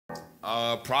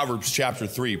Proverbs chapter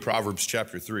 3, Proverbs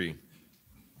chapter 3.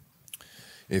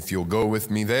 If you'll go with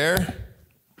me there.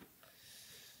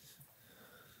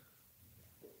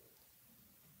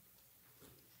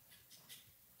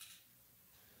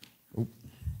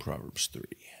 Proverbs 3.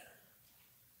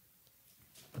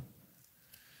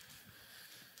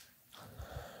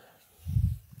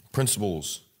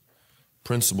 Principles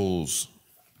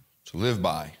to live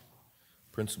by.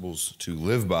 Principles to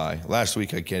live by. Last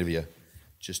week I gave you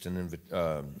just an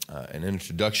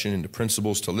introduction into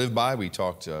principles to live by. We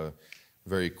talked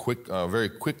very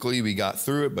quickly. We got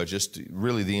through it, but just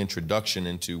really the introduction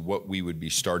into what we would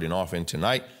be starting off in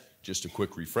tonight. Just a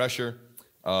quick refresher.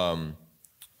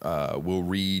 We'll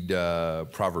read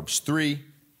Proverbs 3.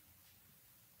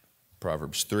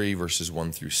 Proverbs 3, verses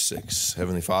 1 through 6.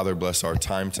 Heavenly Father, bless our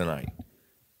time tonight.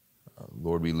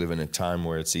 Lord, we live in a time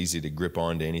where it's easy to grip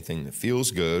onto anything that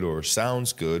feels good or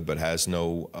sounds good but has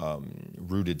no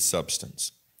rooted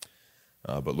substance.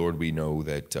 But Lord, we know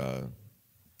that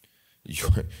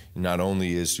not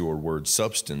only is your word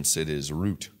substance, it is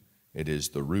root. It is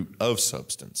the root of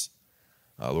substance.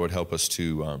 Lord, help us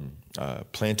to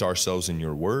plant ourselves in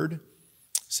your word,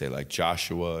 say like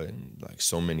Joshua and like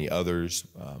so many others,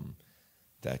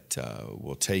 that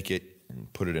we'll take it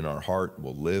and put it in our heart.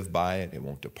 We'll live by it. It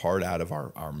won't depart out of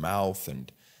our mouth,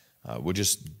 and we'll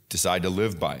just decide to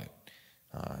live by it.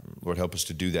 Lord, help us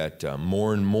to do that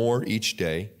more and more each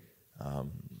day.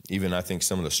 Even I think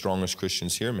some of the strongest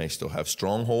Christians here may still have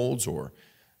strongholds or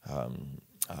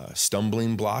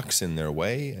stumbling blocks in their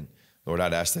way. And Lord,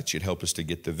 I'd ask that you'd help us to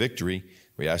get the victory.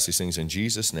 We ask these things in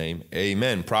Jesus' name.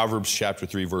 Amen. Proverbs chapter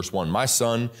 3, verse 1. My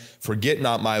son, forget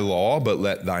not my law, but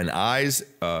let thine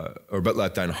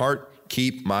heart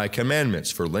keep my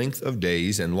commandments. For length of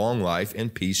days and long life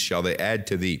and peace shall they add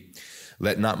to thee.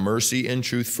 Let not mercy and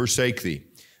truth forsake thee.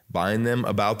 Bind them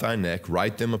about thy neck,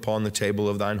 write them upon the table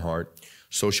of thine heart.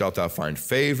 So shalt thou find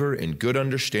favor and good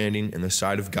understanding in the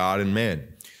sight of God and man.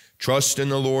 Trust in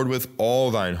the Lord with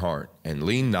all thine heart, and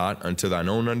lean not unto thine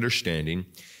own understanding.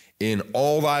 In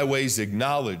all thy ways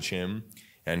acknowledge him,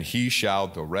 and he shall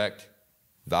direct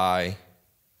thy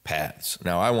paths.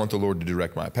 Now, I want the Lord to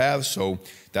direct my paths, so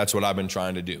that's what I've been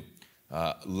trying to do.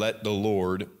 Let the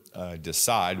Lord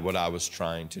decide what I was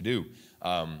trying to do.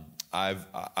 I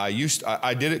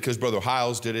did it because Brother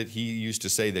Hiles did it. He used to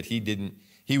say that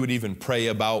he would even pray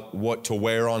about what to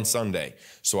wear on Sunday.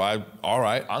 So all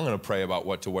right, I'm going to pray about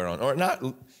what to wear on, or not.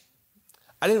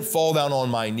 I didn't fall down on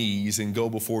my knees and go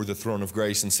before the throne of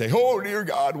grace and say, oh, dear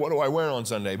God, what do I wear on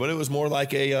Sunday? But it was more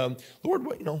like Lord,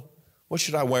 what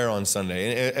should I wear on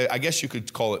Sunday? And I guess you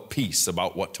could call it peace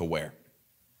about what to wear.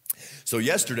 So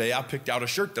yesterday I picked out a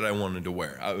shirt that I wanted to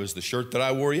wear. It was the shirt that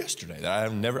I wore yesterday that I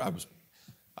haven't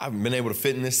been able to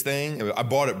fit in this thing. I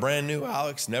bought it brand new,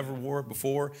 Alex, never wore it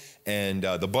before. And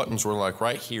the buttons were like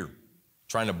right here,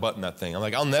 trying to button that thing. I'm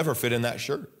like, I'll never fit in that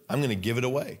shirt. I'm going to give it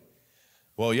away.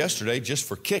 Well, yesterday, just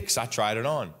for kicks, I tried it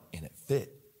on, and it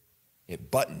fit.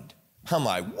 It buttoned. I'm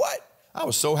like, what? I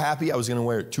was so happy I was going to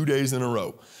wear it 2 days in a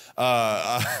row.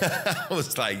 I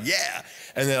was like, yeah.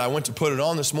 And then I went to put it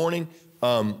on this morning.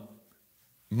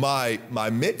 My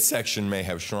midsection may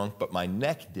have shrunk, but my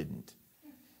neck didn't.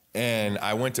 And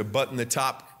I went to button the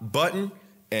top button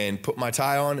and put my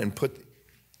tie on and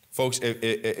folks,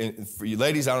 for you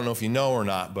ladies, I don't know if you know or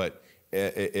not, but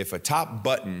if a top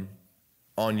button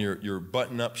on your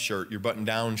button-up shirt, your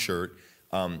button-down shirt,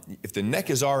 if the neck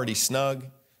is already snug,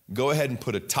 go ahead and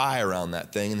put a tie around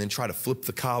that thing and then try to flip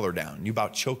the collar down. You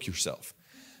about choke yourself.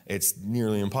 It's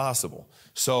nearly impossible.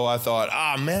 So I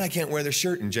thought, man, I can't wear this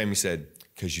shirt. And Jamie said,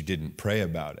 because you didn't pray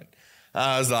about it.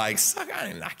 I was like, suck, I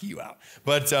didn't knock you out.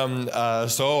 But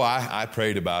so I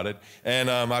prayed about it,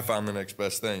 and I found the next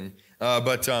best thing. I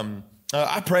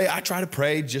try to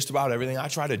pray just about everything. I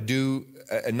try to do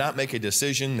and not make a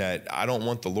decision that I don't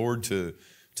want the Lord to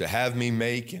have me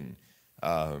make. And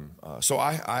so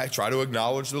I try to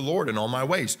acknowledge the Lord in all my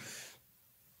ways.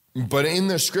 But in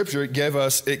the scripture, it gave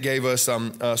us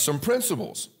some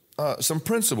principles.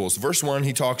 Verse 1,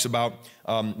 he talks about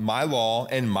my law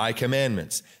and my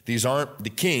commandments. These aren't the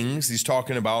kings. He's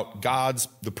talking about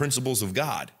the principles of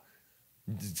God.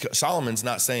 Solomon's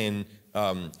not saying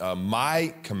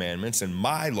my commandments and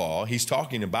my law. He's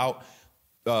talking about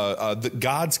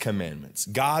God's commandments,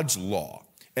 God's law.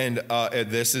 And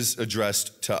this is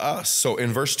addressed to us. So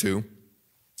in verse 2,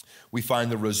 we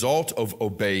find the result of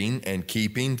obeying and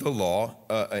keeping the law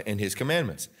and his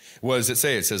commandments. What does it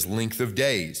say? It says length of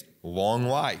days, long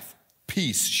life,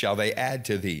 peace shall they add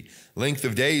to thee. Length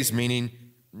of days meaning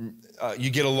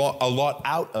you get a lot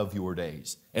out of your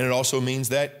days. And it also means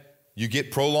that you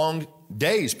get prolonged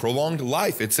days, prolonged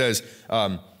life. It says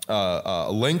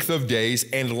length of days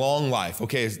and long life.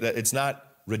 Okay, it's not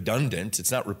redundant.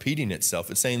 It's not repeating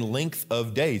itself. It's saying length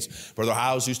of days. Brother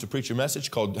Howes used to preach a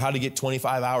message called How to Get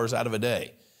 25 Hours Out of a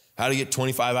Day. How to get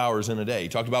 25 hours in a day.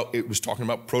 It was talking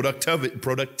about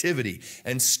productivity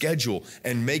and schedule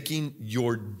and making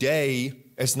your day.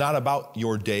 It's not about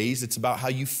your days. It's about how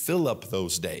you fill up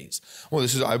those days. Well,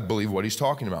 this is, I believe, what he's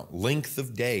talking about. Length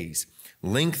of days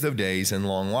and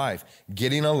long life.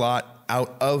 Getting a lot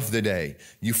out of the day.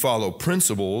 You follow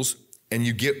principles and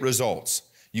you get results.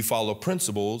 You follow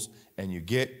principles and you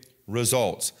get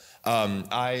results.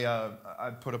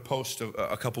 I put a post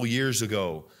a couple years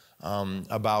ago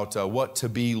about what to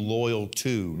be loyal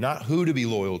to. Not who to be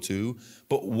loyal to,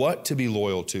 but what to be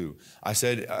loyal to. I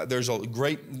said there's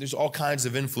all kinds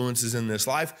of influences in this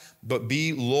life, but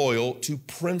be loyal to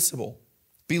principle.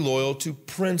 Be loyal to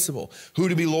principle. Who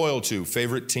to be loyal to?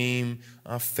 Favorite team,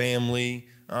 family,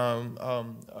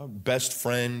 best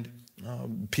friend,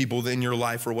 people in your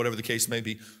life, or whatever the case may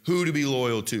be. Who to be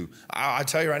loyal to? I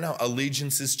tell you right now,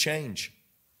 allegiances change.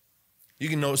 You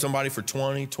can know somebody for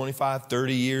 20, 25,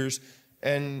 30 years,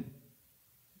 and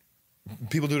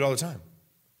people do it all the time.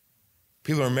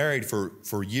 People are married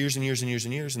for years and years and years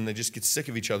and years, and they just get sick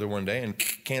of each other one day and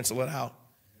cancel it out.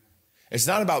 It's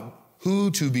not about who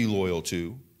to be loyal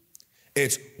to.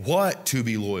 It's what to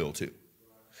be loyal to.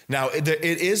 Now, it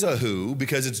is a who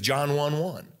because it's John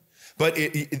 1:1. But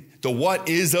the what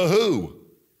is a who.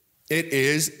 It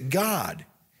is God.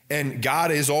 And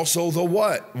God is also the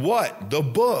what? What? The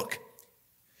book.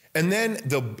 And then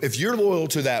if you're loyal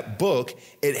to that book,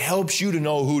 it helps you to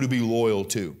know who to be loyal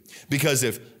to. Because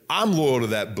if I'm loyal to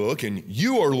that book and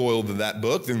you are loyal to that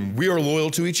book, then we are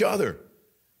loyal to each other.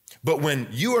 But when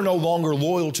you are no longer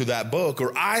loyal to that book,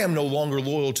 or I am no longer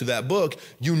loyal to that book,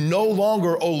 you no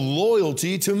longer owe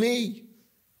loyalty to me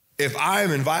if I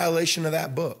am in violation of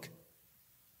that book.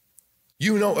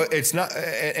 You know, it's not,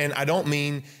 and I don't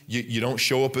mean you don't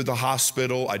show up at the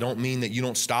hospital. I don't mean that you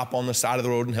don't stop on the side of the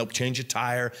road and help change a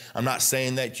tire. I'm not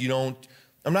saying that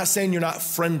I'm not saying you're not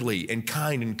friendly and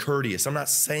kind and courteous. I'm not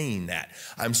saying that.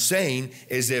 I'm saying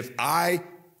is if I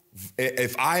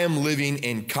am living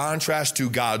in contrast to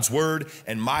God's word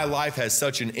and my life has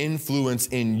such an influence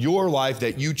in your life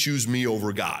that you choose me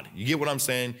over God. You get what I'm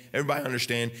saying? Everybody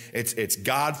understand? It's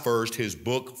God first, his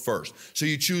book first. So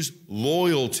you choose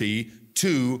loyalty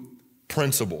to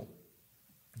principle,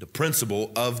 the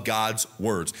principle of God's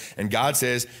words. And God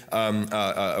says,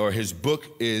 or his book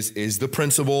is the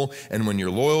principle. And when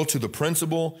you're loyal to the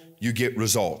principle, you get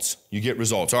results. You get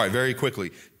results. All right, very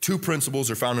quickly. 2 principles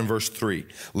are found in verse 3.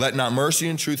 Let not mercy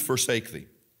and truth forsake thee.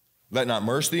 Let not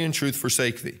mercy and truth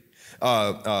forsake thee.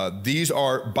 These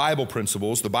are Bible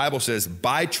principles. The Bible says,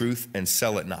 buy truth and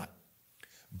sell it not.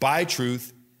 Buy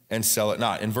truth and sell it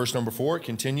not. In verse number 4, it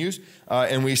continues,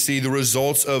 and we see the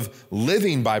results of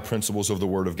living by principles of the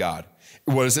word of God.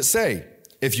 What does it say?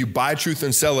 If you buy truth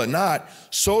and sell it not,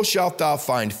 so shalt thou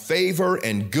find favor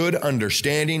and good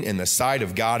understanding in the sight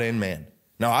of God and man.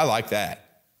 Now, I like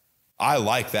that. I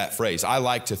like that phrase. I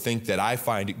like to think that I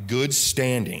find good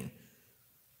standing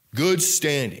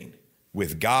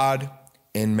with God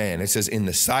and man. It says in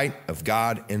the sight of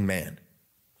God and man.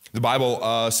 The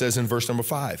Bible says in verse number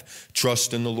 5,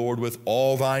 trust in the Lord with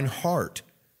all thine heart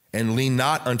and lean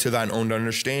not unto thine own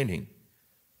understanding.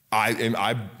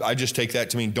 I just take that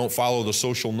to mean don't follow the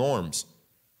social norms.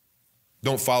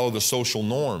 Don't follow the social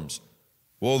norms.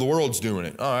 Well, the world's doing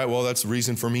it. All right, well, that's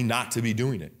reason for me not to be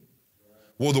doing it.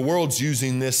 Well, the world's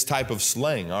using this type of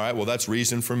slang. All right, well, that's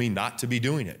reason for me not to be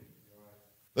doing it.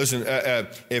 Listen,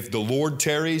 if the Lord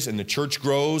tarries and the church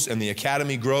grows and the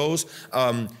academy grows,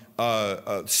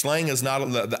 slang is not,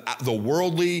 the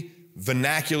worldly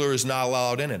vernacular is not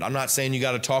allowed in it. I'm not saying you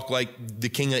got to talk like the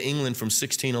King of England from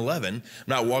 1611. I'm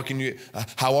not walking you,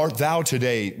 how art thou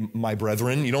today, my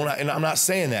brethren? You don't, and I'm not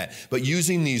saying that, but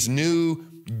using these new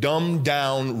dumbed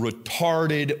down,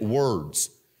 retarded words,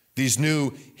 these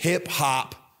new hip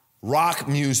hop, rock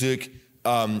music,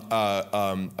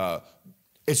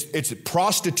 it's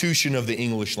prostitution of the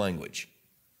English language.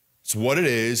 It's what it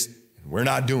is. We're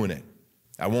not doing it.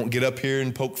 I won't get up here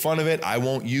and poke fun of it. I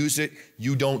won't use it.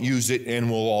 You don't use it, and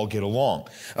we'll all get along.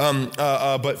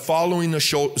 But following the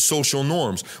social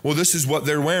norms. Well, this is what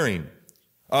they're wearing.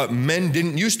 Men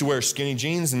didn't used to wear skinny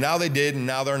jeans, and now they did, and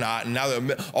now they're not. And now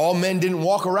all men didn't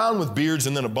walk around with beards,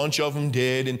 and then a bunch of them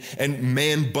did, and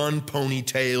man bun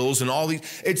ponytails and all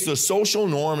these. It's the social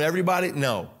norm. Everybody,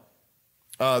 no.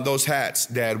 Those hats,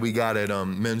 Dad, we got at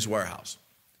Men's Warehouse.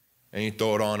 And you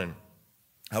throw it on, and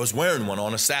I was wearing one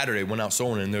on a Saturday, went out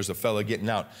sewing, and there's a fella getting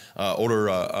out,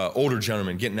 older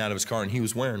gentleman getting out of his car, and he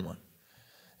was wearing one.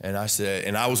 And I said,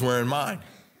 and I was wearing mine.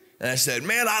 And I said,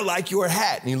 man, I like your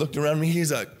hat. And he looked around me.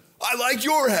 He's like, I like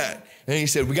your hat. And he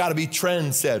said, we got to be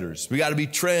trendsetters. We got to be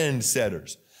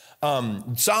trendsetters.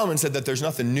 Solomon said that there's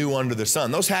nothing new under the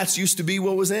sun. Those hats used to be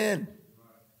what was in.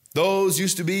 Those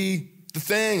used to be the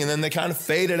thing, and then they kind of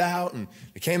faded out, and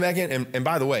they came back in. And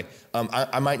by the way,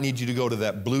 I might need you to go to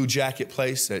that Blue Jacket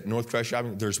place at North Crest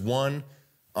Shopping. There's one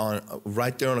on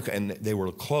right there, and they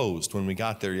were closed when we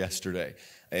got there yesterday.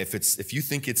 If you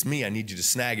think it's me, I need you to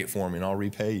snag it for me, and I'll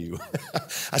repay you.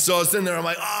 I saw us in there. I'm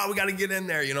like, we got to get in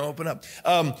there, open up.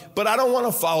 But I don't want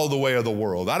to follow the way of the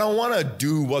world. I don't want to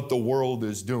do what the world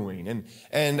is doing.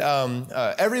 And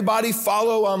everybody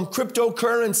follow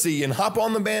cryptocurrency and hop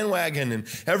on the bandwagon,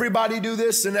 and everybody do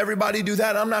this and everybody do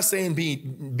that. I'm not saying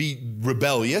be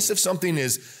rebellious if something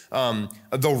is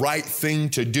the right thing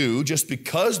to do just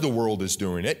because the world is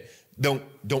doing it.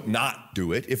 Don't not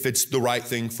do it if it's the right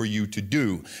thing for you to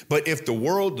do. But if the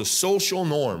world, the social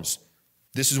norms,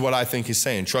 this is what I think he's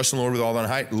saying. Trust in the Lord with all thine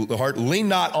heart. Lean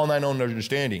not on thine own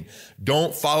understanding.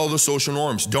 Don't follow the social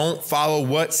norms. Don't follow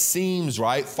what seems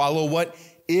right. Follow what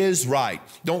is right.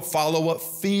 Don't follow what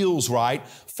feels right.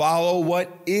 Follow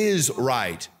what is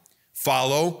right.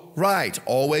 Follow right.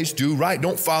 Always do right.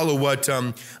 Don't follow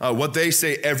what they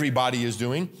say everybody is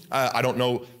doing. I don't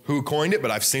know who coined it,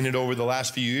 but I've seen it over the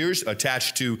last few years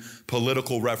attached to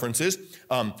political references.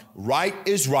 Right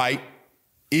is right,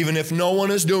 even if no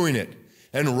one is doing it.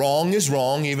 And wrong is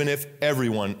wrong, even if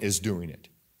everyone is doing it.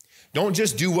 Don't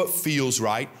just do what feels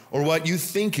right or what you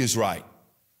think is right,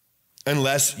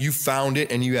 unless you found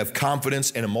it and you have confidence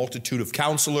in a multitude of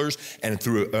counselors and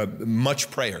through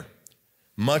much prayer.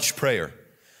 Much prayer.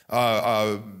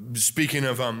 Speaking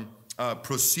of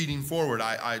proceeding forward,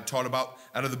 I taught about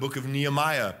out of the book of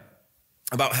Nehemiah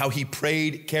about how he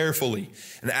prayed carefully.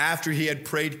 And after he had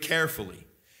prayed carefully,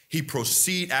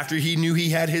 after he knew he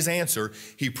had his answer,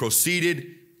 he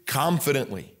proceeded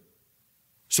confidently.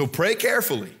 So pray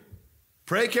carefully.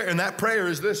 And that prayer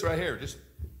is this right here. Just,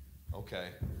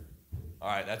 okay. All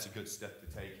right, that's a good step to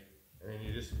take. And then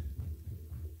you just,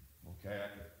 okay,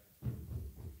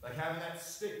 like having that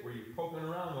stick where you're poking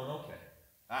around going, okay,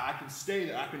 I can stay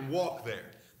there. I can walk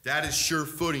there. That is sure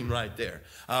footing right there.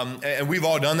 And we've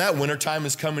all done that. Wintertime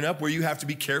is coming up where you have to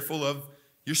be careful of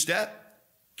your step,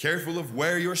 careful of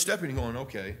where you're stepping and going,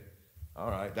 okay, all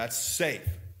right, that's safe.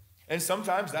 And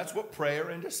sometimes that's what prayer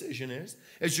and decision is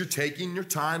you're taking your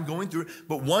time going through it.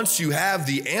 But once you have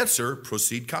the answer,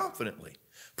 proceed confidently.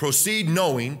 Proceed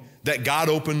knowing that God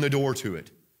opened the door to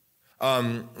it.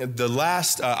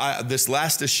 This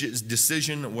last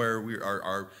decision where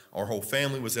our whole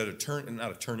family was at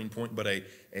not a turning point, but a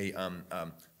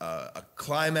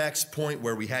climax point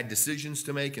where we had decisions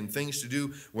to make and things to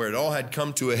do, where it all had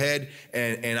come to a head.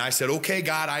 And I said, okay,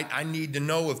 God, I need to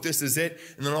know if this is it.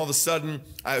 And then all of a sudden,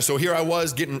 so here I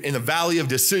was getting in the valley of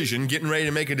decision, getting ready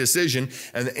to make a decision.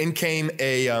 And in came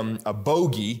a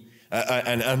bogey,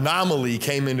 an anomaly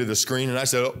came into the screen. And I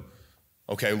said,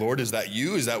 okay, Lord, is that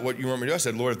you? Is that what you want me to do? I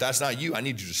said, Lord, if that's not you, I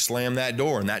need you to slam that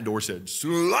door. And that door said,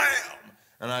 slam.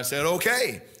 And I said,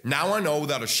 okay, now I know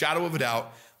without a shadow of a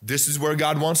doubt, this is where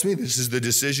God wants me. This is the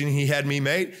decision he had me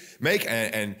make,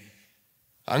 and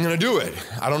I'm going to do it.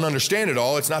 I don't understand it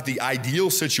all. It's not the ideal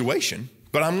situation,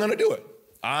 but I'm going to do it.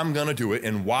 I'm going to do it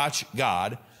and watch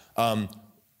God. I'm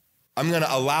going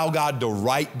to allow God to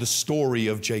write the story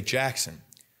of Jake Jackson.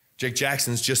 Jake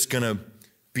Jackson's just going to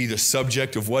be the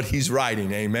subject of what he's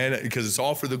writing, amen, because it's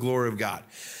all for the glory of God.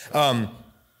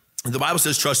 The Bible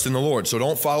says trust in the Lord, so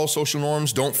don't follow social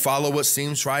norms, don't follow what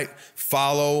seems right,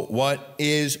 follow what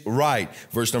is right.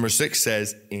 Verse number 6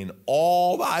 says, in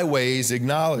all thy ways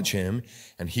acknowledge him,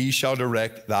 and he shall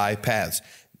direct thy paths.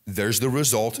 There's the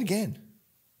result again.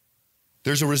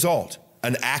 There's a result,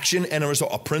 an action and a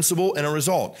result, a principle and a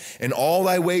result. In all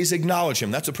thy ways acknowledge him.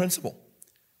 That's a principle.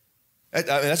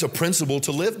 That's a principle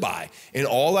to live by. In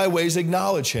all thy ways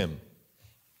acknowledge him,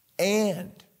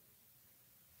 and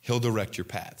he'll direct your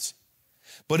paths.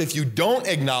 But if you don't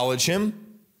acknowledge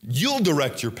him, you'll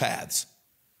direct your paths.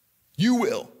 You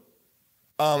will.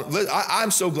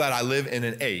 I'm so glad I live in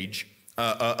an age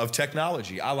of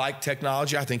technology. I like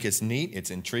technology. I think it's neat. It's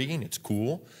intriguing. It's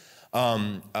cool.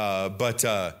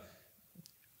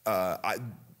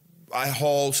 I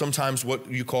haul sometimes what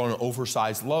you call an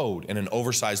oversized load, and an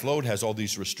oversized load has all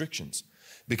these restrictions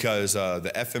because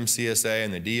the FMCSA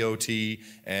and the DOT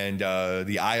and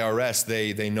the IRS,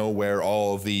 they know where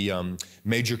all of the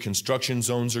major construction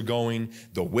zones are going,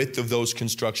 the width of those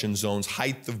construction zones,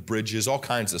 height of bridges, all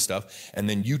kinds of stuff, and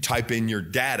then you type in your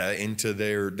data into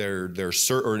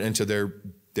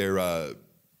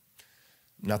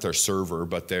not their server,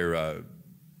 but their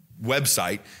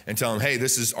website and tell them, hey,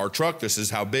 this is our truck. This is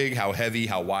how big, how heavy,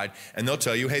 how wide. And they'll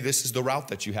tell you, hey, this is the route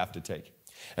that you have to take.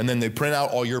 And then they print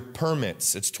out all your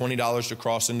permits. It's $20 to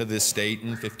cross into this state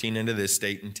and $15 into this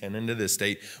state and $10 into this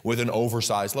state with an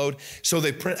oversized load. So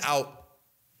they print out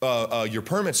your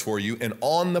permits for you, and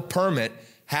on the permit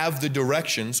have the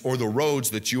directions or the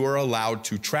roads that you are allowed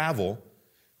to travel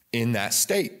in that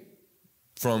state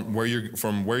from where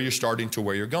you're starting to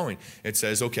where you're going. It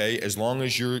says, okay, as long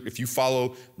as if you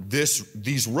follow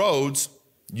these roads,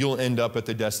 you'll end up at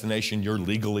the destination you're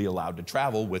legally allowed to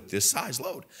travel with this size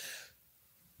load.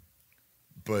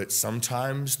 But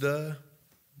sometimes not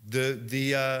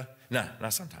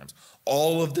sometimes,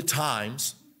 all of the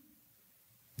times,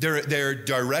 their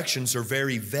directions are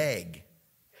very vague.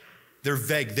 They're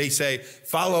vague. They say,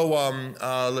 follow,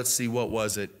 let's see, what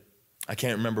was it? I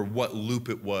can't remember what loop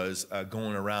it was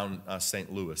going around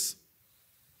St. Louis.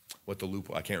 What the loop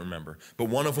was, I can't remember. But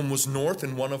one of them was north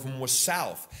and one of them was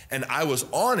south. And I was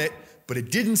on it, but it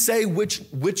didn't say which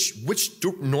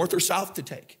north or south to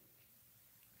take.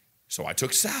 So I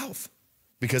took south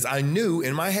because I knew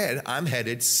in my head I'm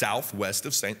headed southwest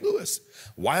of St. Louis.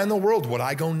 Why in the world would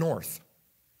I go north?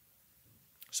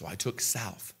 So I took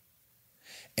south,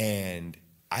 and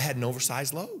I had an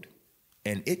oversized load,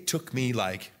 and it took me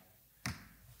like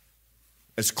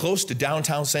as close to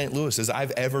downtown St. Louis as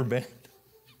I've ever been.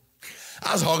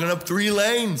 I was hogging up 3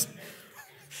 lanes,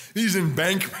 these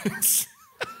embankments.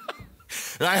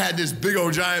 And I had this big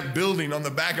old giant building on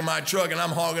the back of my truck, and I'm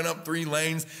hogging up 3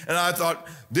 lanes. And I thought,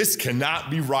 this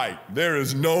cannot be right. There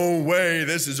is no way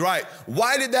this is right.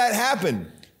 Why did that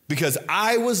happen? Because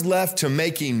I was left to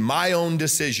making my own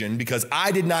decision because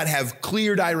I did not have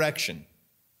clear direction.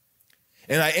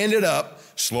 And I ended up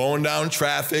slowing down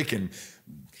traffic and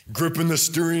gripping the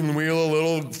steering wheel a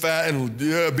little fat and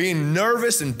being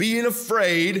nervous and being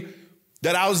afraid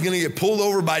that I was going to get pulled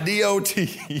over by DOT.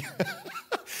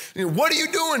 What are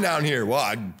you doing down here?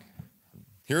 Well,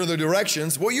 here are the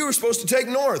directions. Well, you were supposed to take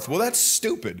north. Well, that's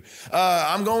stupid.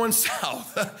 I'm going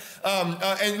south.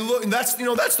 And look, that's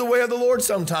the way of the Lord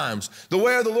sometimes. The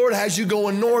way of the Lord has you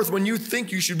going north when you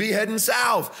think you should be heading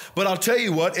south. But I'll tell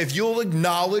you what, if you'll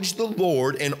acknowledge the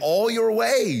Lord in all your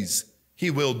ways,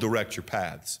 He will direct your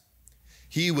paths.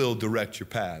 He will direct your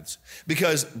paths.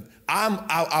 Because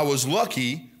I was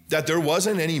lucky that there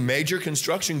wasn't any major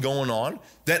construction going on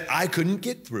that I couldn't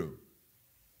get through.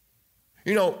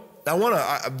 You know, I want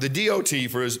to, the DOT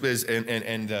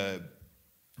and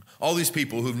all these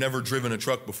people who've never driven a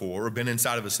truck before or been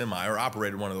inside of a semi or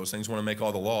operated one of those things want to make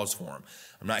all the laws for them.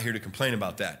 I'm not here to complain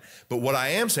about that. But what I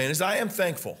am saying is I am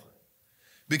thankful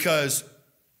because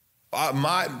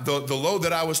the load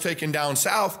that I was taking down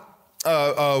south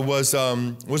was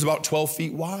about 12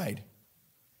 feet wide.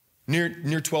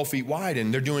 Near 12 feet wide,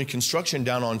 and they're doing construction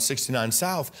down on 69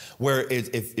 South where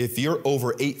if you're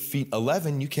over 8 feet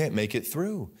 11, you can't make it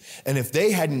through. And if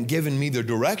they hadn't given me the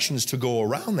directions to go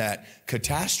around that,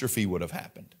 catastrophe would have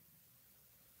happened.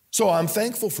 So I'm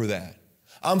thankful for that.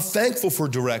 I'm thankful for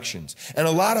directions. And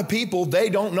a lot of people, they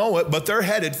don't know it, but they're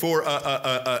headed for a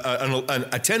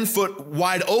 10-foot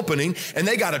wide opening, and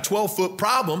they got a 12-foot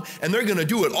problem, and they're going to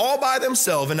do it all by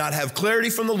themselves and not have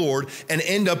clarity from the Lord and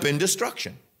end up in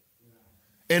destruction.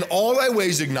 In all thy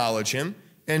ways acknowledge Him,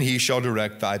 and He shall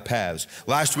direct thy paths.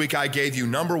 Last week I gave you,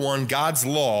 number 1, God's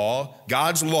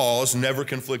laws never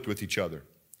conflict with each other.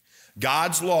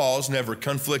 God's laws never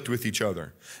conflict with each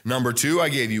other. Number 2, I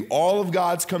gave you all of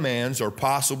God's commands are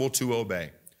possible to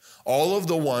obey. All of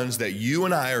the ones that you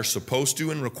and I are supposed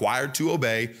to and required to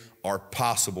obey are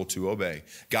possible to obey.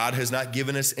 God has not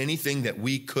given us anything that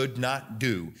we could not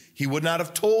do. He would not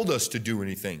have told us to do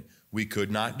anything we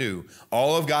could not do.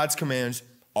 All of God's commands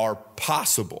are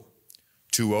possible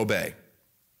to obey.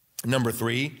 Number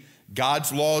 3,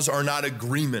 God's laws are not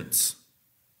agreements.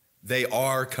 They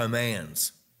are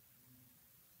commands.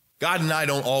 God and I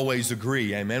don't always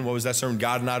agree. Amen. What was that sermon?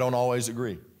 God and I don't always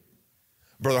agree.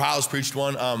 Brother Howes preached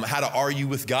one, how to argue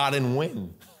with God and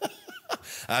win.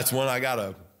 That's one I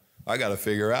gotta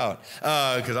figure out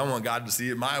because I want God to see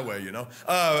it my way, you know.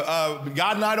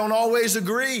 God and I don't always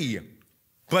agree.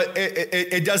 But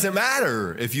it doesn't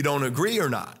matter if you don't agree or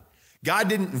not. God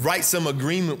didn't write some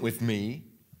agreement with me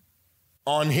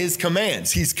on His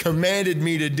commands. He's commanded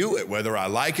me to do it, whether I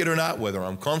like it or not, whether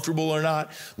I'm comfortable or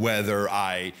not, whether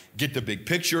I get the big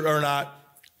picture or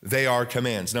not. They are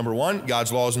commands. Number 1,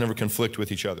 God's laws never conflict with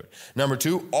each other. Number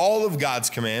 2, all of God's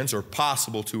commands are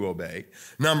possible to obey.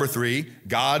 Number 3,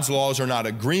 God's laws are not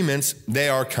agreements, they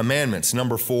are commandments.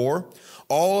 Number 4,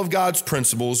 all of God's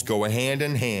principles go hand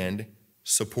in hand,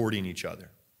 supporting each other.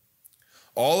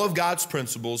 All of God's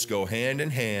principles go hand in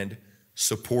hand,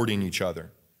 supporting each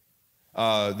other.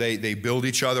 They build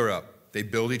each other up. They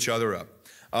build each other up.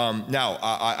 Now,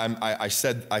 I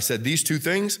said these two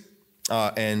things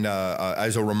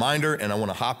as a reminder, and I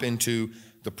want to hop into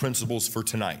the principles for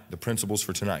tonight. The principles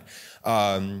for tonight.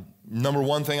 Number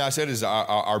one thing I said is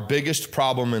our biggest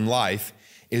problem in life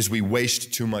is we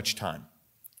waste too much time.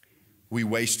 We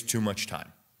waste too much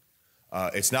time.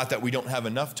 It's not that we don't have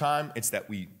enough time, it's that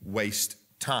we waste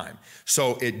time.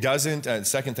 So it doesn't, the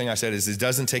second thing I said is it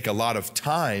doesn't take a lot of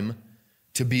time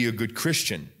to be a good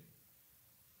Christian.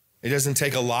 It doesn't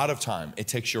take a lot of time. It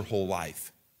takes your whole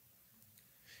life.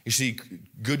 You see,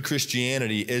 good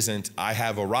Christianity isn't I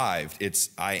have arrived. It's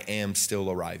I am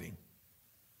still arriving.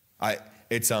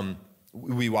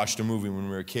 We watched a movie when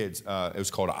we were kids. It was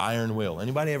called Iron Will.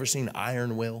 Anybody ever seen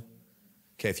Iron Will?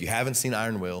 Okay, if you haven't seen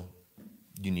Iron Will,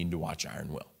 you need to watch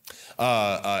Iron Will.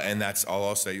 And that's all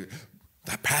I'll say.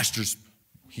 That pastor's,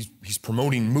 he's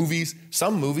promoting movies.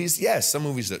 Some movies, yes, some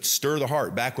movies that stir the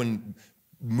heart. Back when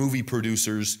movie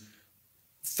producers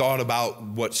thought about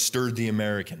what stirred the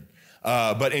American.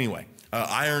 But anyway,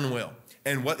 Iron Will.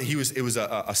 And it was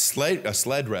a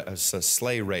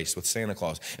sleigh race with Santa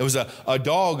Claus. It was a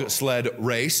dog sled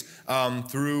race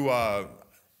through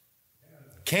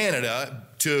Canada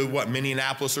to what,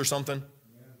 Minneapolis or something?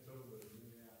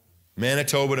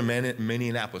 Manitoba to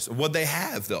Minneapolis. What'd they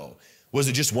have though? Was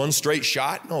it just one straight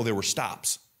shot? No, there were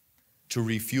stops to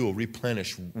refuel,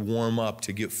 replenish, warm up,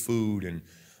 to get food and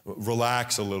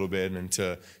relax a little bit, and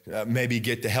to maybe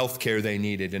get the health care they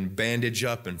needed and bandage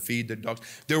up and feed the dogs.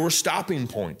 There were stopping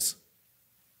points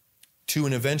to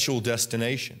an eventual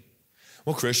destination.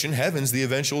 Well, Christian, heaven's the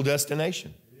eventual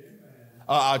destination.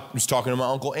 I was talking to my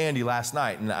Uncle Andy last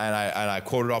night, and I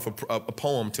quoted off a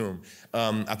poem to him.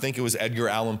 I think it was Edgar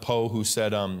Allan Poe who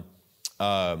said,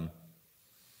 what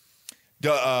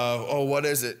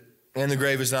is it? And the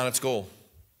grave is not its goal.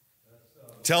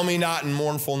 Tell me not in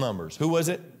mournful numbers. Who was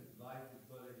it?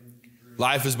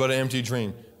 Life is but an empty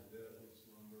dream.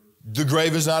 The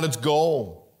grave is not its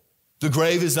goal. The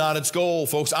grave is not its goal,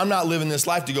 folks. I'm not living this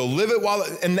life to go live it while,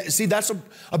 and see, that's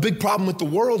a big problem with the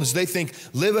world is they think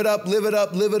live it up, live it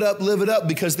up, live it up, live it up,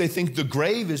 because they think the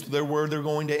grave is where they're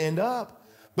going to end up.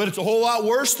 But it's a whole lot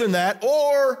worse than that,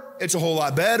 or it's a whole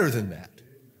lot better than that.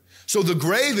 So the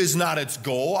grave is not its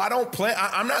goal.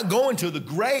 I'm not going to the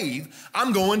grave.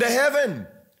 I'm going to heaven.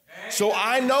 So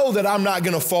I know that I'm not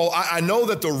going to fall. I know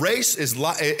that the race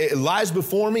it lies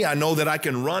before me. I know that I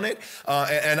can run it,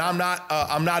 and I'm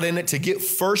not in it to get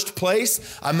first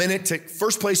place. I'm in it to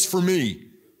first place for me.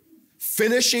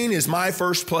 Finishing is my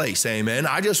first place. Amen.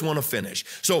 I just want to finish.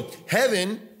 So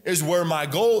heaven is where my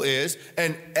goal is,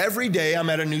 and every day I'm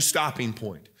at a new stopping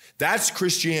point. That's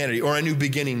Christianity, or a new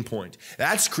beginning point.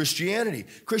 That's Christianity.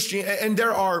 And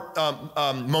there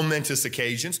are momentous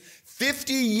occasions.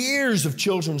 50 years of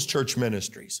children's church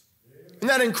ministries. Isn't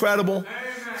that incredible?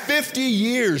 50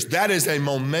 years, that is a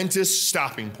momentous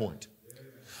stopping point.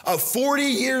 40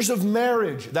 years of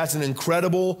marriage, that's an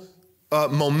incredible,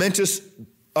 momentous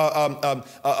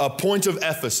point of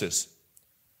Ephesus.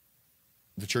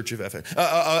 The church of Ephesus,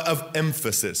 of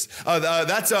emphasis.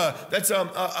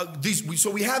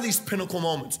 So we have these pinnacle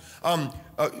moments.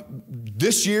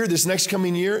 This next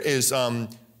coming year is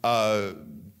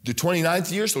the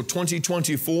 29th year, so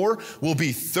 2024 will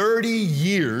be 30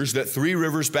 years that Three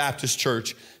Rivers Baptist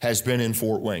Church has been in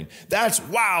Fort Wayne. That's,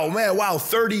 wow, man, wow,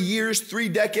 30 years, 3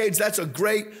 decades. That's a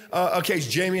great occasion.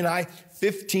 Jamie and I,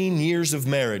 15 years of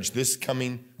marriage this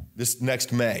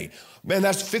next May. Man,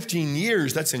 that's 15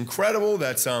 years. That's incredible.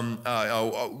 That's,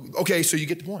 okay, so you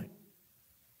get the point.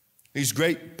 These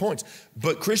great points.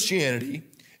 But Christianity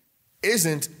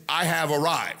isn't, I have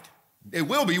arrived. It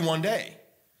will be one day.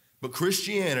 But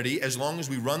Christianity, as long as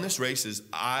we run this race, is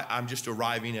I'm just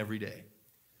arriving every day.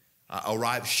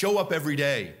 Show up every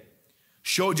day.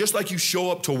 Just like you show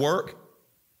up to work,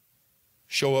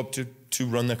 show up to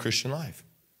run the Christian life.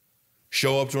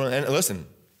 Show up to run, and listen,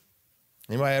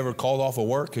 anybody ever called off of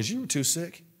work because you were too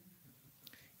sick?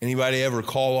 Anybody ever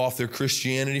call off their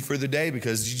Christianity for the day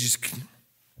because you just,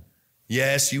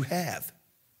 yes, you have.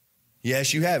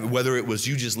 Yes, you have. Whether it was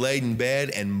you just laid in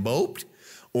bed and moped,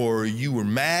 or you were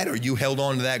mad, or you held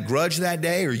on to that grudge that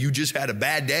day, or you just had a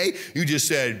bad day, you just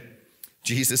said,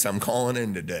 Jesus, I'm calling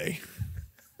in today.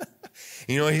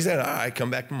 You know, he said, all right, come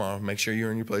back tomorrow. Make sure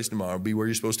you're in your place tomorrow. Be where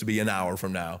you're supposed to be an hour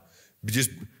from now. Just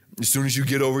as soon as you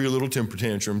get over your little temper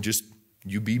tantrum, just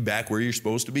you be back where you're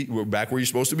supposed to be,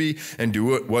 and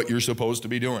do what you're supposed to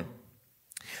be doing.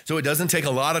 So it doesn't take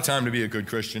a lot of time to be a good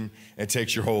Christian. It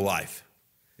takes your whole life.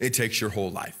 It takes your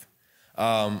whole life.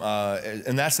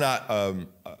 And that's not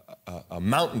a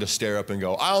mountain to stare up and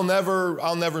go, I'll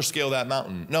never scale that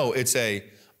mountain. No, it's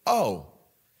Oh,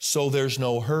 so there's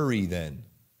no hurry then.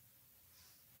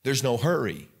 There's no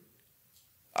hurry.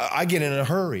 I get in a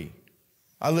hurry.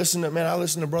 I listened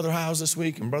to Brother Howes this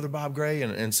week and Brother Bob Gray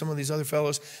and some of these other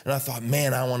fellows, and I thought,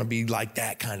 man, I want to be like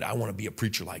that I want to be a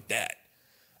preacher like that.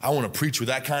 I want to preach with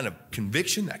that kind of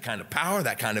conviction, that kind of power,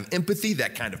 that kind of empathy,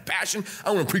 that kind of passion.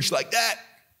 I want to preach like that.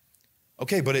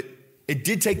 Okay, but it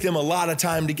did take them a lot of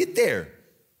time to get there.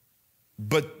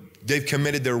 But they've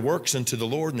committed their works unto the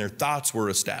Lord, and their thoughts were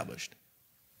established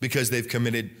because they've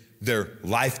committed their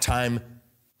lifetime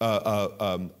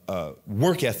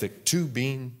work ethic to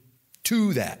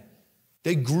that.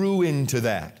 They grew into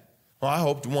that. Well, I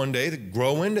hope one day to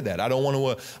grow into that. I don't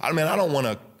want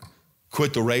to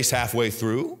quit the race halfway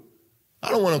through.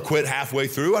 I don't want to quit halfway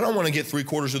through. I don't want to get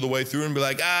 3/4 of the way through and be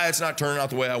like, it's not turning out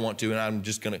the way I want to, and I'm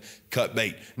just going to cut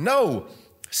bait. No,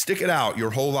 stick it out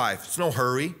your whole life. It's no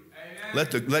hurry.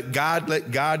 Let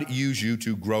God use you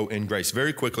to grow in grace.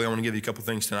 Very quickly, I want to give you a couple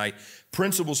things tonight.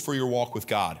 Principles for your walk with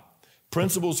God.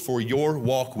 Principles for your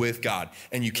walk with God.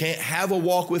 And you can't have a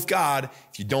walk with God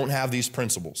if you don't have these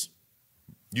principles.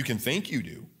 You can think you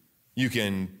do. You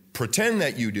can pretend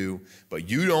that you do, but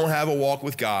you don't have a walk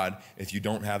with God if you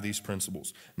don't have these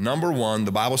principles. Number one,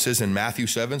 the Bible says in Matthew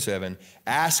 7:7,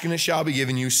 ask and it shall be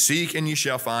given you, seek and you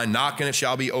shall find, knock and it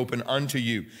shall be open unto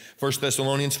you. 1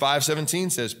 Thessalonians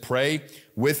 5:17 says, pray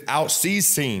without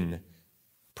ceasing.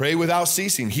 Pray without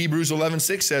ceasing. Hebrews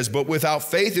 11:6 says, but without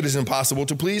faith it is impossible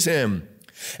to please him.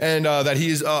 And that he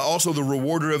is also the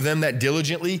rewarder of them that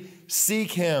diligently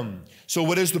seek him. So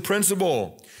what is the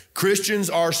principle? Christians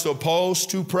are supposed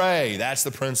to pray. That's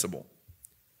the principle.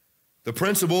 The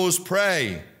principle is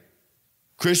pray.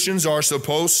 Christians are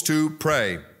supposed to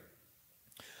pray.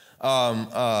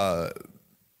 So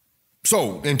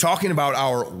in talking about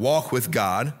our walk with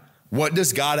God, what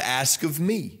does God ask of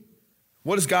me?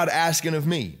 What is God asking of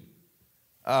me?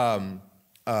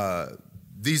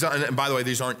 These are, and by the way,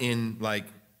 these aren't in like,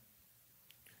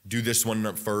 do this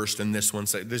one first and this one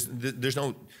second. There's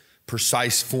no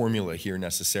precise formula here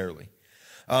necessarily.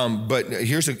 But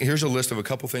here's a list of a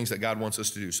couple things that God wants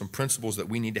us to do, some principles that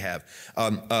we need to have.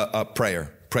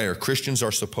 Prayer. Christians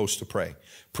are supposed to pray.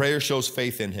 Prayer shows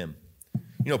faith in him.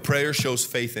 Prayer shows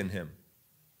faith in him.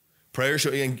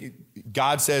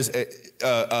 God says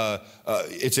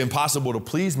it's impossible to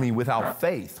please me without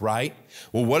faith, right?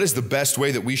 Well, what is the best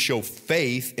way that we show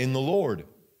faith in the Lord?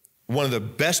 One of the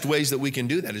best ways that we can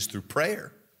do that is through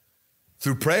prayer.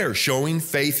 Through prayer, showing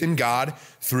faith in God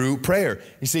through prayer.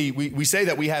 You see, we say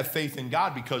that we have faith in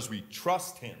God because we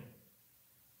trust him.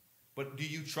 But do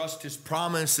you trust his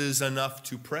promises enough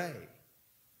to pray?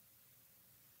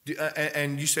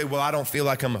 And you say, well, I don't feel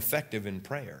like I'm effective in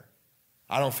prayer.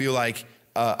 I don't feel like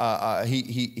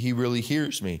he really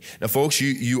hears me. Now, folks,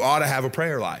 you ought to have a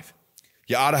prayer life.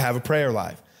 You ought to have a prayer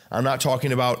life. I'm not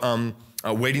talking about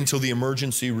waiting till the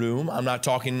emergency room. I'm not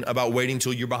talking about waiting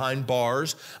till you're behind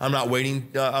bars. I'm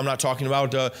not talking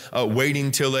about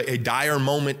waiting till a dire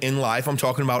moment in life. I'm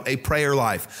talking about a prayer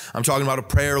life. I'm talking about a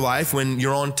prayer life when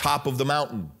you're on top of the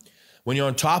mountain. When you're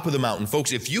on top of the mountain,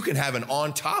 folks, if you can have an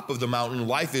on top of the mountain,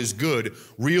 life is good,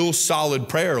 real solid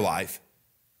prayer life,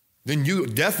 then you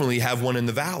definitely have one in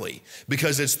the valley,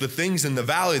 because it's the things in the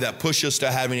valley that push us to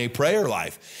having a prayer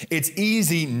life. It's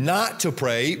easy not to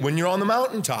pray when you're on the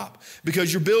mountaintop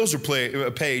because your bills are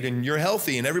paid and you're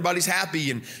healthy and everybody's happy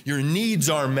and your needs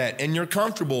are met and you're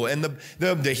comfortable and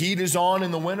the heat is on in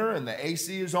the winter and the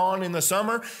AC is on in the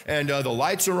summer and the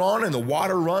lights are on and the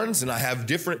water runs and I've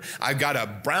got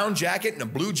a brown jacket and a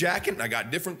blue jacket and I got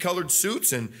different colored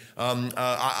suits and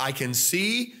I can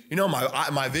see,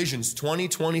 my vision's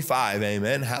 2025.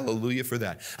 Amen. Hallelujah for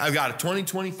that. I've got a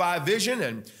 2025 vision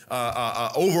and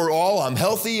overall I'm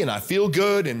healthy and I feel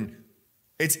good, and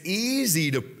it's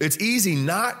easy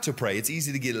not to pray. It's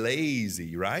easy to get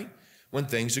lazy, right? When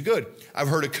things are good. I've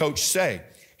heard a coach say,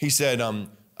 he said,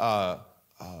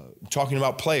 talking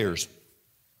about players,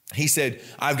 he said,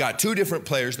 I've got two different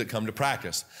players that come to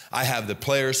practice. I have the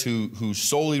players who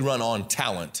solely run on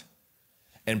talent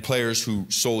and players who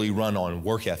solely run on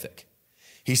work ethic.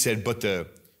 He said, but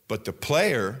the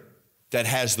player that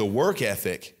has the work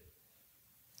ethic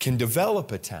can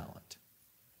develop a talent.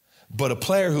 But a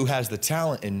player who has the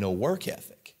talent and no work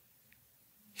ethic,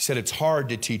 he said it's hard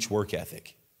to teach work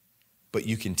ethic, but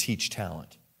you can teach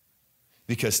talent.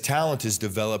 Because talent is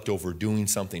developed over doing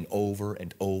something over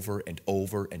and over and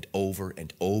over and over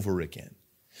and over again.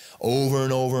 over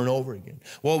and over and over again.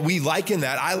 Well, I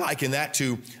liken that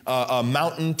to a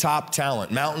mountaintop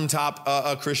talent,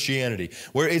 mountaintop Christianity,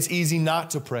 where it's easy not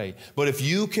to pray. But if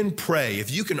you can pray, if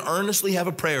you can earnestly have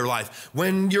a prayer life,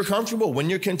 when you're comfortable, when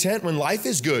you're content, when life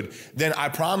is good, then I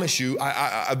promise you,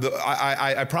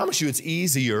 I promise you it's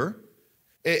easier.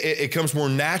 It comes more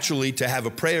naturally to have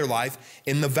a prayer life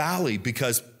in the valley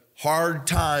because hard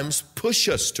times push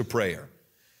us to prayer.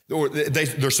 Or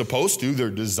they're supposed to, they're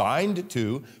designed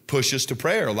to push us to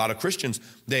prayer. A lot of Christians,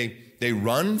 they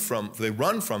run from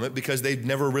it because they've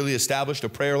never really established a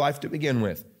prayer life to begin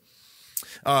with.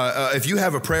 If you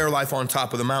have a prayer life on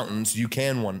top of the mountains, you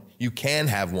can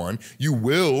have one. You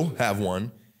will have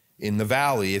one in the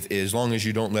valley as long as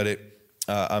you don't let it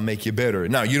make you bitter.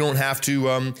 Now, you don't have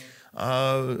to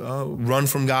run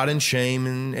from God in shame,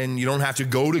 and you don't have to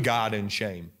go to God in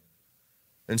shame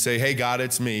and say, hey, God,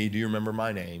 it's me. Do you remember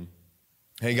my name?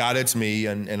 Hey, God, it's me,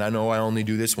 and I know I only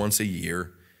do this once a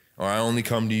year, or I only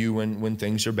come to you when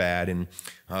things are bad, and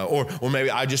or maybe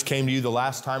I just came to you the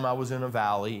last time I was in a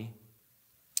valley.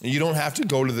 You don't have to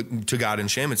go to God in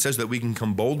shame. It says that we can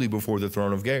come boldly before the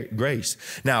throne of grace.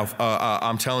 Now,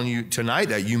 I'm telling you tonight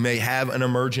that you may have an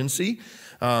emergency,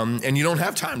 and you don't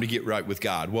have time to get right with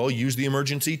God. Well, use the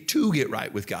emergency to get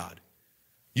right with God.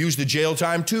 Use the jail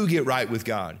time to get right with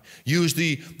God. Use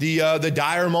the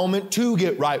dire moment to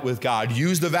get right with God.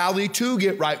 Use the valley to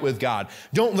get right with God.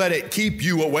 Don't let it keep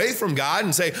you away from God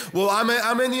and say, well,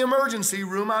 I'm in the emergency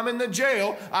room. I'm in the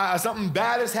jail. Something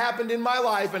bad has happened in my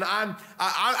life, and I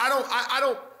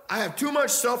have too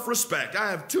much self-respect.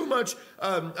 I have too much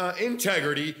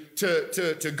integrity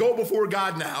to go before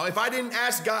God now. If I didn't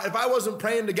ask God, if I wasn't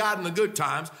praying to God in the good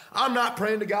times, I'm not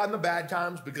praying to God in the bad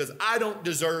times because I don't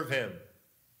deserve him.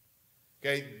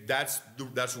 Okay, that's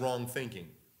wrong thinking.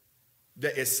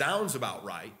 It sounds about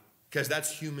right because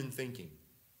that's human thinking.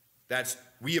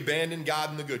 We abandoned God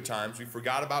in the good times. We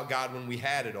forgot about God when we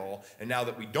had it all. And now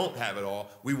that we don't have it all,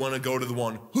 we want to go to the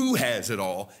one who has it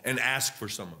all and ask for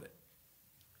some of it.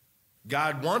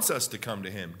 God wants us to come to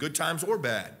him, good times or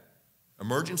bad.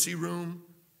 Emergency room,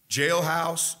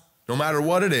 jailhouse, no matter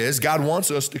what it is, God wants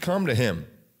us to come to him.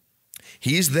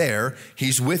 He's there.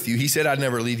 He's with you. He said, I'd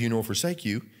never leave you nor forsake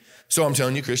you. So I'm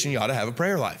telling you, Christian, you ought to have a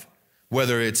prayer life.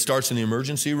 Whether it starts in the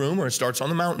emergency room or it starts on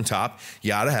the mountaintop,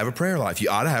 you ought to have a prayer life. You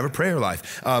ought to have a prayer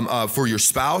life for your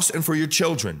spouse and for your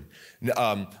children.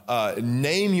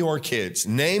 Name your kids,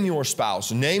 name your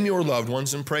spouse, name your loved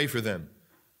ones, and pray for them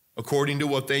according to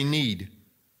what they need.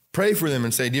 Pray for them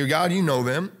and say, dear God, you know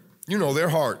them. You know their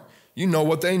heart. You know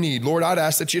what they need. Lord, I'd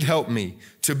ask that you'd help me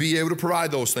to be able to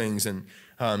provide those things. And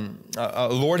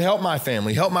Lord, help my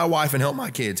family, help my wife, and help my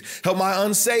kids. Help my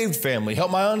unsaved family, help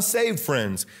my unsaved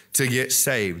friends to get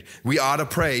saved. We ought to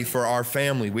pray for our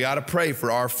family. We ought to pray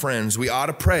for our friends. We ought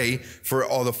to pray for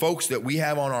all the folks that we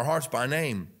have on our hearts by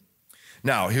name.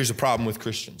 Now, here's a problem with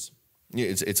Christians.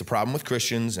 It's a problem with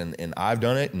Christians, and I've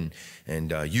done it,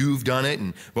 and you've done it.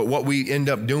 But what we end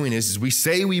up doing is we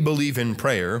say we believe in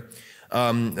prayer,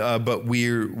 but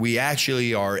we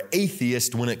actually are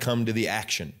atheist when it comes to the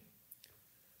action.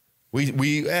 We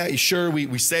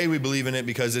say we believe in it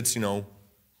because it's, the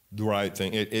right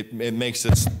thing. It makes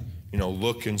us,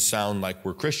 look and sound like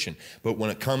we're Christian. But when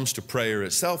it comes to prayer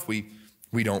itself, we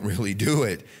don't really do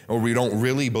it, or we don't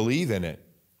really believe in it.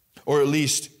 Or at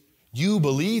least you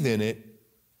believe in it,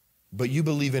 but you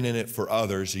believe in it for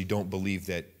others. You don't believe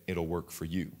that it'll work for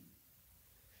you.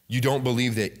 You don't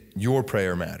believe that your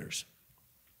prayer matters.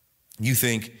 You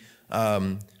think,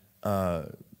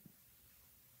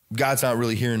 God's not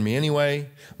really hearing me anyway.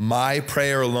 My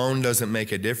prayer alone doesn't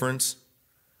make a difference.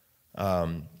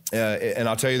 And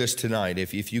I'll tell you this tonight.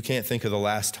 If you can't think of the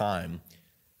last time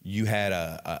you had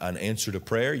an answer to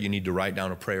prayer, you need to write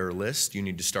down a prayer list. You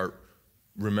need to start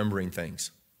remembering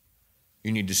things.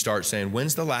 You need to start saying,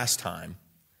 when's the last time?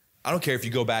 I don't care if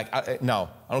you go back. I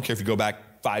don't care if you go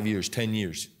back 5 years, 10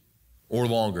 years. Or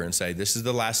longer, and say, this is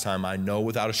the last time I know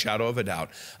without a shadow of a doubt.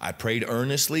 I prayed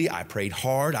earnestly, I prayed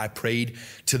hard, I prayed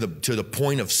to the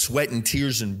point of sweat and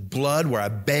tears and blood where I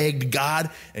begged God,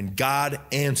 and God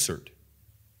answered.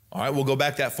 All right, we'll go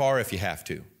back that far if you have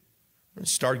to.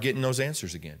 Start getting those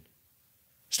answers again.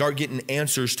 Start getting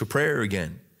answers to prayer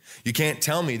again. You can't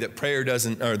tell me that prayer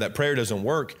doesn't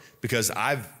work because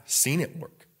I've seen it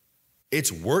work.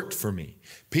 It's worked for me.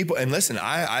 People, and listen,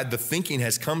 the thinking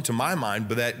has come to my mind,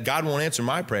 but that God won't answer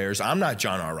my prayers. I'm not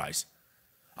John R. Rice.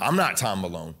 I'm not Tom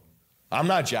Malone. I'm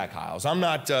not Jack Hiles. I'm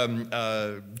not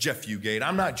Jeff Fugate.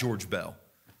 I'm not George Bell.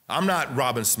 I'm not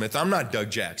Robin Smith. I'm not Doug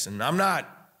Jackson. I'm not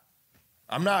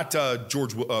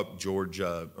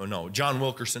John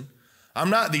Wilkerson. I'm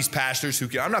not these pastors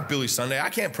I'm not Billy Sunday. I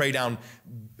can't pray down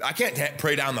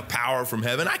the power from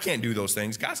heaven. I can't do those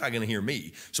things. God's not going to hear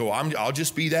me. So I'll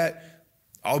just be that.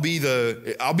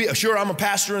 Sure, I'm a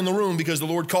pastor in the room because the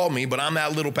Lord called me, but I'm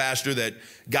that little pastor that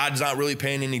God's not really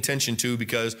paying any attention to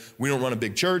because we don't run a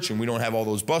big church and we don't have all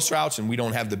those bus routes and we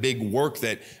don't have the big work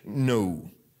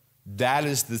no. That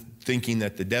is the thinking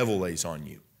that the devil lays on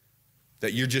you,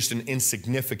 that you're just an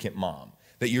insignificant mom,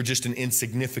 that you're just an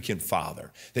insignificant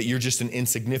father, that you're just an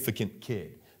insignificant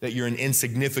kid, that you're an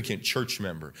insignificant church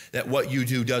member, that what you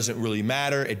do doesn't really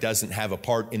matter. It doesn't have a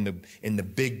part in the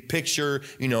big picture.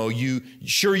 You know,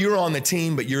 you're on the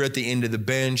team, but you're at the end of the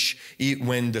bench.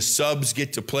 When the subs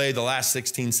get to play the last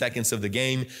 16 seconds of the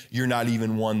game, you're not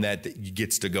even one that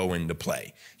gets to go into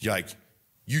play. You're like,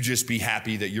 you just be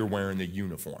happy that you're wearing the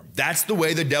uniform. That's the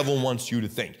way the devil wants you to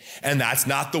think. And that's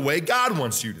not the way God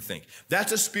wants you to think.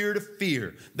 That's a spirit of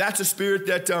fear. That's a spirit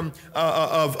that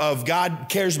of God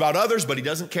cares about others, but he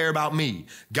doesn't care about me.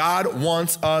 God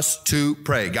wants us to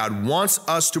pray. God wants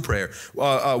us to pray.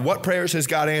 What prayers has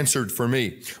God answered for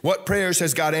me? What prayers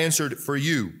has God answered for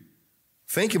you?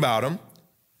 Think about them.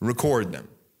 Record them.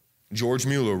 George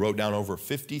Mueller wrote down over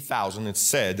 50,000. It's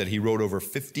said that he wrote over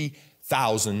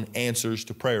 50,000 answers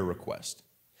to prayer requests.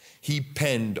 He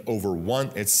penned over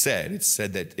it's said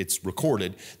that it's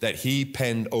recorded that he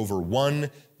penned over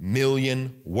 1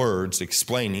 million words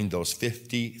explaining those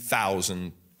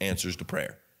 50,000 answers to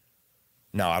prayer.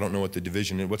 Now, I don't know what the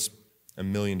division is. What's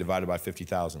 1 million divided by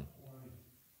 50,000?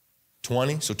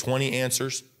 20? So 20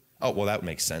 answers? Oh, well, that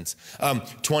makes sense.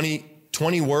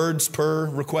 20 words per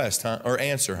request, huh? Or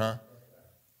answer, huh?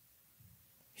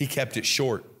 He kept it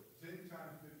short.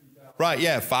 Right,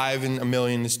 yeah, 5 and 1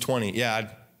 million is 20. Yeah,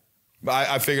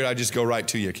 I figured I'd just go right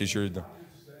to you because you're the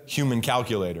human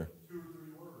calculator. 2 or 3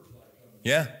 words.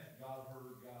 Yeah. God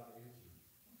heard, God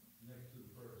answered next to the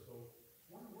prayer. So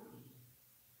 20 words.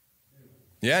 Anyway.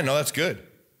 Yeah, no, that's good.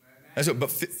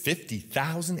 But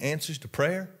 50,000 answers to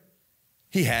prayer?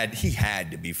 He had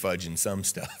to be fudging some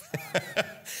stuff.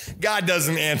 God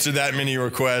doesn't answer that many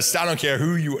requests. I don't care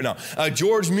who you. No,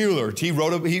 George Mueller. He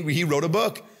wrote a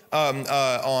book on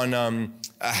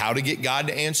how to get God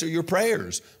to answer your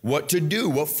prayers, what to do,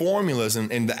 what formulas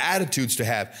and the attitudes to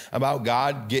have about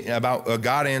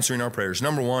God answering our prayers.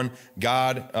 Number 1,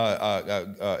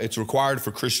 it's required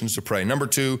for Christians to pray. Number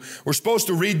 2, we're supposed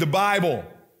to read the Bible.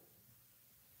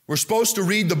 We're supposed to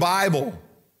read the Bible.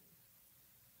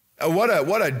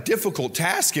 What a difficult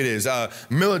task it is. A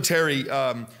military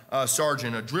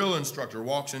sergeant, a drill instructor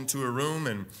walks into a room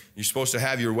and you're supposed to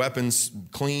have your weapons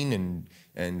clean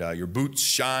and your boots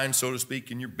shine, so to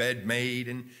speak, and your bed made.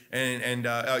 And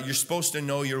you're supposed to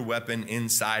know your weapon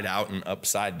inside out and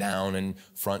upside down and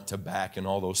front to back and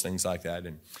all those things like that.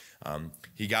 And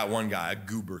he got one guy, a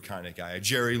goober kind of guy, a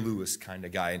Jerry Lewis kind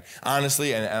of guy. And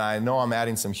honestly, and I know I'm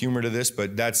adding some humor to this,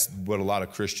 but that's what a lot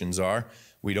of Christians are.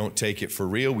 We don't take it for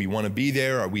real. We want to be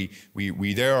there. Or we're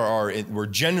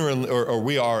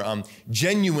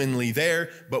genuinely there,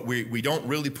 but we don't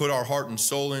really put our heart and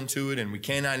soul into it, and we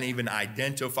cannot even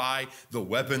identify the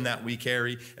weapon that we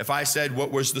carry. If I said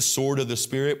what was the sword of the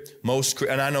Spirit,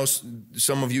 and I know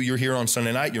some of you, you're here on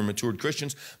Sunday night, you're matured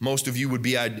Christians. Most of you would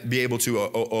be able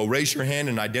to raise your hand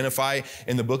and identify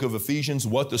in the book of Ephesians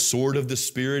what the sword of the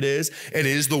Spirit is. It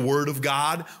is the Word of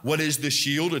God. What is the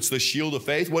shield? It's the shield of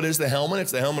faith. What is the helmet?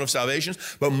 It's the helmet of salvation.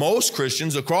 But most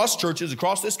Christians across churches,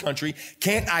 across this country,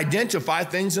 can't identify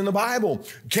things in the Bible,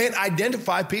 can't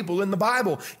identify people in the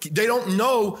Bible. They don't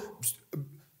know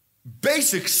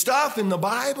basic stuff in the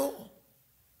Bible.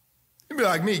 It'd be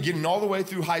like me getting all the way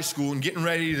through high school and getting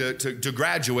ready to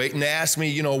graduate, and they ask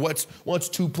me, what's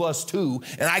 2 plus 2?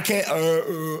 And I can't,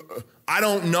 I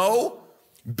don't know.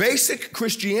 Basic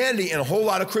Christianity, and a whole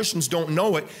lot of Christians don't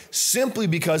know it simply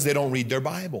because they don't read their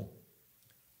Bible.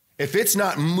 If it's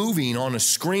not moving on a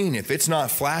screen, if it's not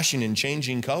flashing and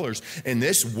changing colors, in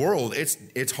this world,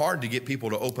 it's hard to get people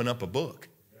to open up a book.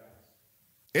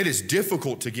 It is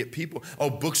difficult to get people. Oh,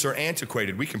 books are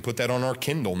antiquated. We can put that on our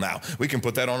Kindle now. We can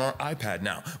put that on our iPad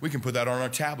now. We can put that on our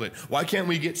tablet. Why can't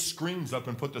we get screens up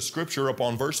and put the scripture up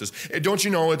on verses? Don't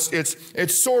you know it's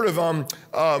sort of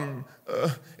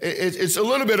it's a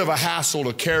little bit of a hassle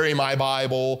to carry my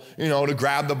Bible, to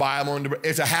grab the Bible, and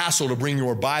it's a hassle to bring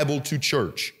your Bible to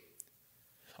church.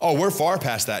 Oh, we're far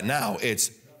past that now. It's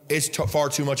far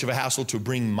too much of a hassle to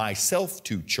bring myself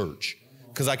to church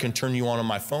because I can turn you on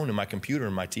my phone and my computer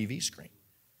and my TV screen,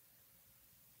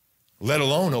 let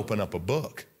alone open up a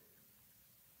book.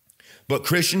 But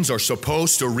Christians are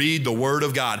supposed to read the Word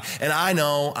of God. And I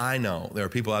know, there are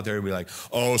people out there who be like,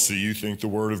 oh, so you think the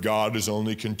Word of God is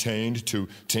only contained to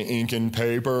ink and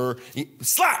paper?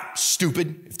 Slap,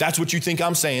 stupid. If that's what you think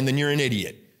I'm saying, then you're an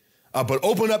idiot. But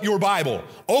open up your Bible.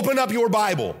 Open up your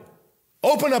Bible.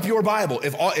 Open up your Bible.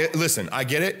 Listen, I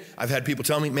get it. I've had people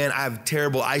tell me, man, I have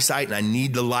terrible eyesight and I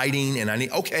need the lighting and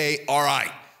okay, all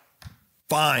right,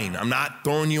 fine. I'm not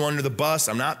throwing you under the bus.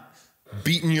 I'm not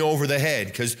beating you over the head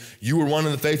because you were one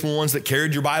of the faithful ones that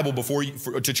carried your Bible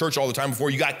to church all the time before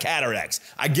you got cataracts.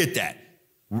 I get that.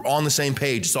 We're on the same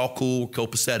page. It's all cool,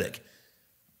 copacetic.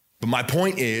 But my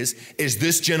point is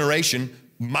this generation,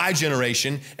 my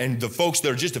generation, and the folks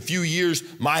that are just a few years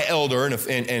my elder and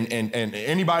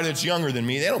anybody that's younger than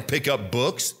me, they don't pick up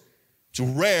books. It's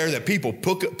rare that people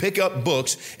pick up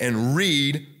books and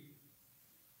read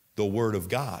the Word of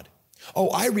God. Oh,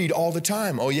 I read all the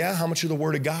time. Oh, yeah? How much of the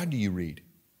Word of God do you read?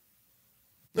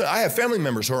 I have family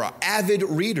members who are avid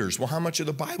readers. Well, how much of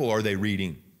the Bible are they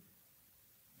reading?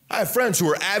 I have friends who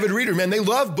are avid readers. Man, they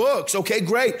love books. Okay,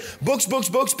 great. Books,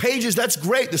 pages, that's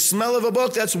great. The smell of a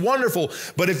book, that's wonderful.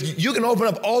 But if you can open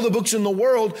up all the books in the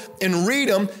world and read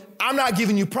them, I'm not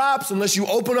giving you props unless you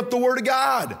open up the Word of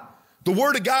God. The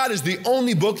Word of God is the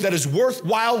only book that is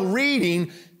worthwhile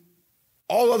reading.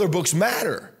 All other books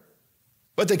matter.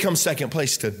 But they come second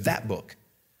place to that book.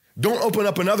 Don't open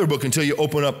up another book until you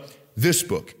open up this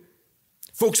book.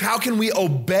 Folks, how can we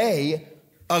obey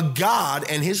a God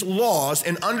and his laws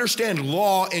and understand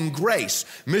law and grace?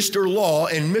 Mr. Law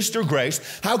and Mr.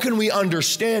 Grace. How can we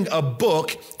understand a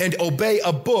book and obey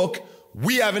a book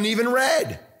we haven't even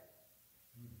read?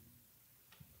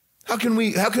 How can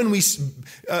we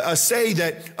say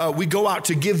that we go out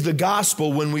to give the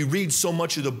gospel when we read so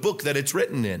much of the book that it's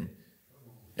written in?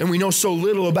 And we know so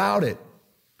little about it.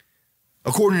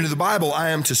 According to the Bible, I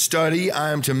am to study,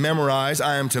 I am to memorize,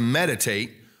 I am to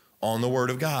meditate on the Word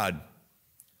of God.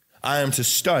 I am to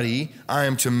study, I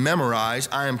am to memorize,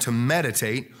 I am to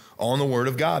meditate on the Word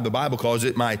of God. The Bible calls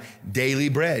it my daily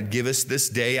bread. Give us this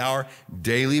day our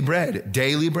daily bread.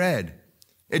 Daily bread.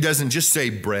 It doesn't just say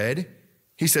bread.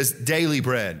 He says daily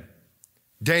bread.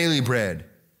 Daily bread.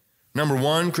 Number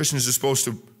one, Christians are supposed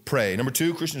to pray. Number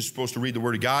two, Christians are supposed to read the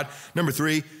Word of God. Number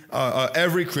three,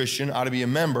 every Christian ought to be a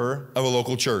member of a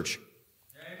local church.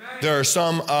 Amen. There are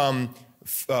some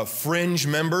fringe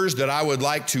members that I would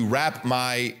like to wrap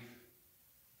my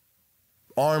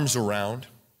arms around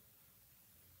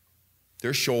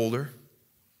their shoulder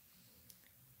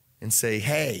and say,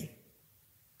 hey,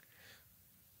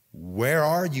 where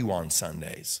are you on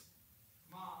Sundays?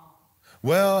 Mom.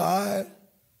 Well,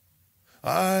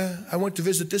 I went to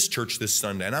visit this church this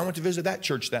Sunday, and I went to visit that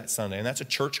church that Sunday, and that's a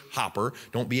church hopper.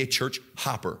 Don't be a church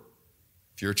hopper.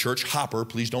 If you're a church hopper,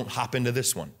 please don't hop into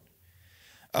this one.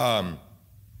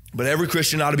 But every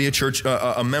Christian ought to be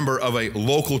a member of a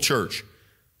local church.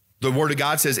 The Word of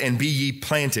God says, and be ye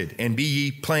planted, and be ye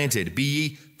planted, be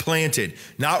ye planted,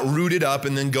 not rooted up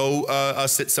and then go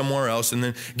sit somewhere else and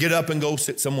then get up and go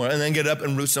sit somewhere and then get up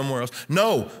and root somewhere else.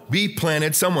 No, be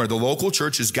planted somewhere. The local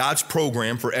church is God's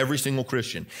program for every single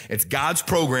Christian. It's God's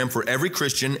program for every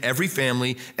Christian, every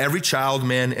family, every child,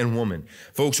 man, and woman.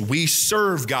 Folks, we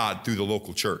serve God through the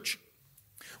local church.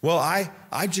 Well,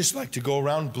 I just like to go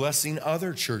around blessing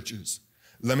other churches.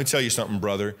 Let me tell you something,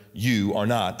 brother. You are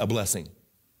not a blessing.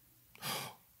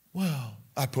 Well,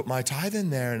 I put my tithe in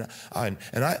there, and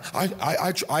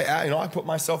I put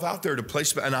myself out there to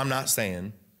place. And I'm not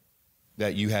saying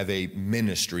that you have a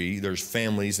ministry. There's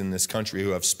families in this country who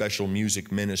have special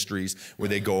music ministries where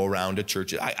they go around to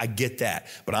churches. I get that,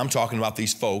 but I'm talking about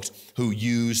these folks who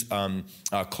use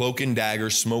cloak and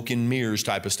dagger, smoke and mirrors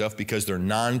type of stuff because they're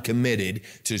non-committed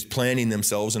to planting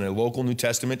themselves in a local New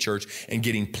Testament church and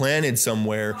getting planted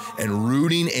somewhere and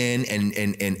rooting in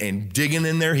and digging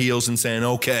in their heels and saying,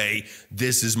 okay,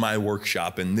 this is my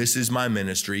workshop and this is my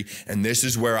ministry and this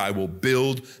is where I will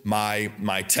build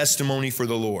my testimony for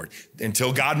the Lord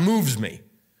until God moves me.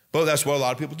 But that's what a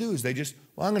lot of people do is they just,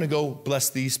 well, I'm going to go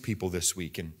bless these people this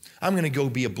week, and I'm going to go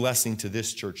be a blessing to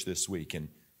this church this week. And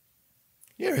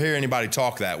you ever hear anybody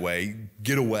talk that way?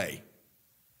 Get away.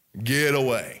 Get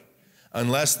away.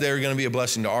 Unless they're going to be a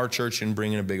blessing to our church and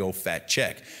bring in a big old fat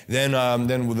check. Then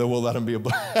we'll let them be a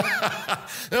blessing.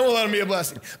 Then we'll let them be a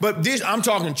blessing. But I'm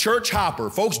talking church hopper.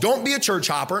 Folks, don't be a church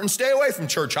hopper and stay away from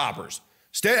church hoppers.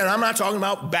 And I'm not talking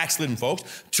about backslidden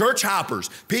folks. Church hoppers,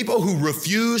 people who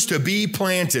refuse to be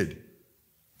planted.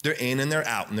 They're in and they're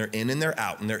out, and they're in and they're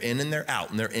out, and they're in and they're out,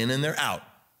 and they're in and they're out.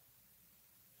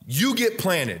 You get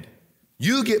planted.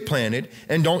 You get planted,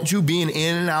 and don't you be an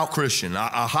in and out Christian,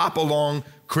 a hop along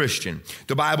Christian.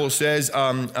 The Bible says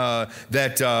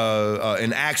that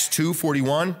in Acts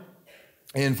 2:41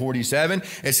 and 47,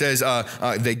 it says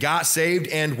they got saved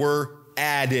and were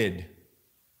added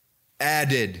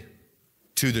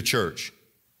to the church.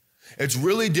 It's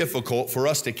really difficult for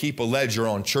us to keep a ledger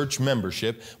on church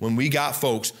membership when we got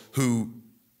folks who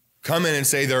come in and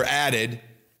say they're added,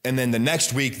 and then the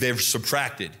next week they're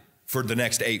subtracted for the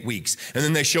next 8 weeks. And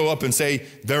then they show up and say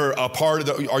they're a part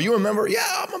of are you a member? Yeah,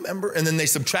 I'm a member. And then they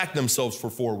subtract themselves for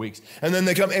 4 weeks. And then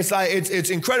they come, it's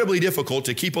incredibly difficult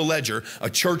to keep a ledger, a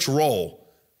church roll.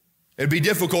 It'd be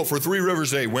difficult for Three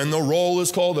Rivers to say, when the roll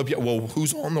is called up, well,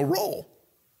 who's on the roll?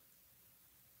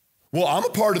 Well, I'm a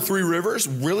part of Three Rivers.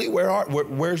 Really? Where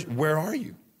are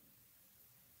you?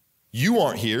 You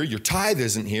aren't here. Your tithe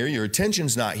isn't here. Your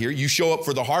attention's not here. You show up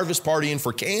for the harvest party and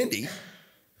for candy,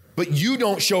 but you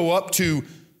don't show up to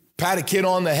pat a kid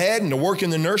on the head and to work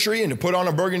in the nursery and to put on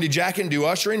a burgundy jacket and do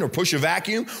ushering or push a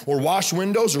vacuum or wash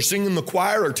windows or sing in the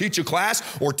choir or teach a class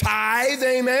or tithe,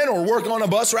 amen, or work on a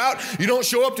bus route. You don't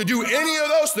show up to do any of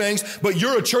those things, but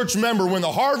you're a church member when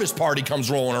the harvest party comes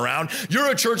rolling around.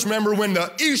 You're a church member when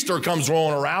the Easter comes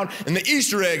rolling around and the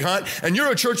Easter egg hunt. And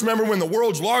you're a church member when the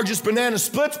world's largest banana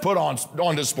split's put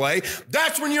on display.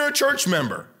 That's when you're a church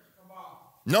member.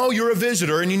 No, you're a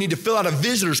visitor, and you need to fill out a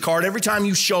visitor's card every time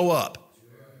you show up.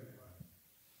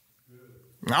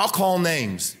 I'll call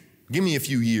names. Give me a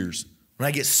few years. When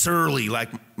I get surly like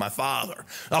my father,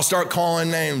 I'll start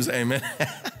calling names, amen.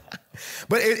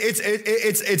 But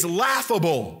it's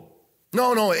laughable.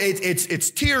 No,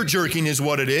 it's tear-jerking is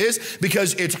what it is,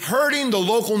 because it's hurting the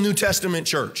local New Testament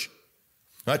church.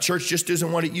 That church just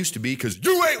isn't what it used to be, because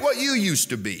you ain't what you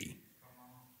used to be.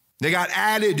 They got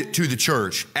added to the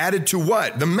church. Added to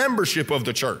what? The membership of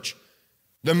the church.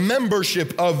 The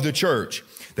membership of the church.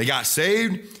 They got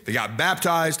saved, they got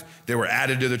baptized, they were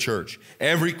added to the church.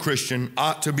 Every Christian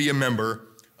ought to be a member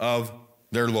of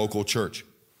their local church.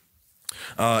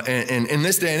 And in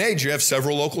this day and age, you have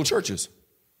several local churches.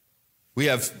 We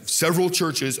have several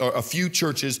churches, or a few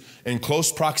churches in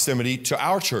close proximity to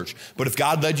our church. But if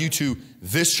God led you to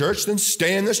this church, then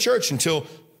stay in this church until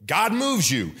God moves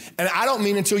you. And I don't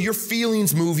mean until your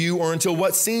feelings move you or until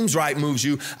what seems right moves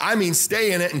you. I mean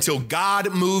stay in it until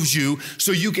God moves you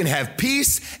so you can have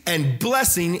peace and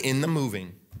blessing in the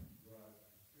moving.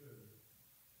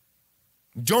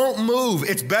 Don't move.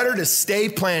 It's better to stay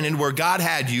planted where God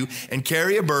had you and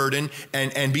carry a burden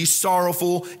and be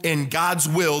sorrowful in God's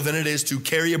will than it is to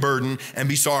carry a burden and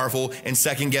be sorrowful and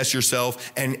second guess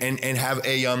yourself and have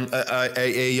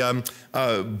a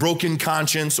broken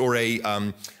conscience or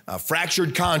a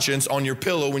fractured conscience on your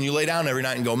pillow when you lay down every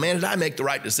night and go, man, did I make the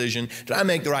right decision? Did I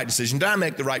make the right decision? Did I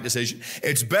make the right decision?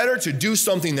 It's better to do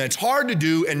something that's hard to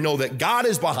do and know that God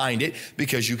is behind it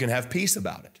because you can have peace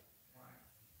about it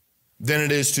than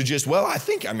it is to just, well, I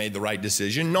think I made the right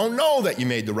decision. No, know that you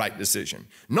made the right decision.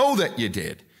 Know that you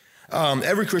did.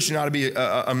 Every Christian ought to be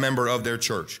a member of their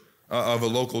church, of a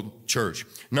local church.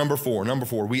 Number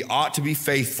four, we ought to be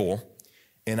faithful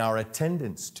in our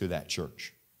attendance to that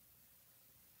church.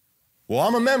 Well,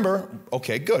 I'm a member.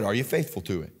 Okay, good. Are you faithful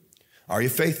to it? Are you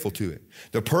faithful to it?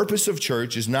 The purpose of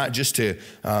church is not just to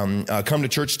come to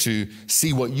church to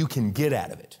see what you can get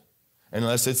out of it,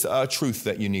 unless it's a truth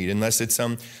that you need, unless it's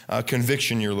some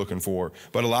conviction you're looking for.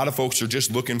 But a lot of folks are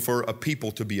just looking for a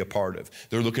people to be a part of.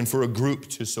 They're looking for a group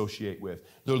to associate with.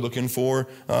 They're looking for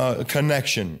a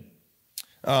connection.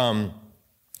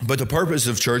 But the purpose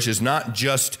of church is not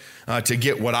just to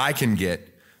get what I can get,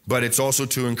 but it's also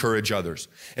to encourage others.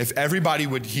 If everybody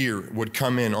would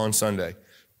come in on Sunday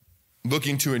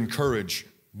looking to encourage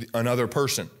another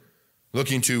person,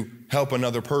 looking to help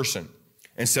another person,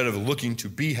 instead of looking to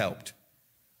be helped,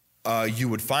 you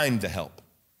would find the help.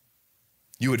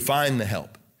 You would find the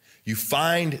help. You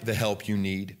find the help you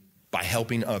need by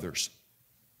helping others,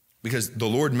 because the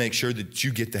Lord makes sure that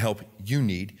you get the help you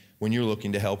need when you're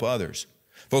looking to help others.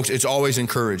 Folks, it's always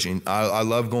encouraging. I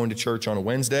love going to church on a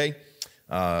Wednesday.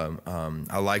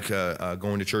 I like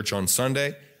going to church on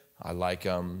Sunday. I like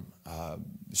I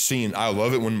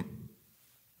love it when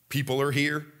people are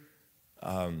here.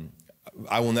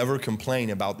 I will never complain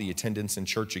about the attendance in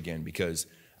church again, because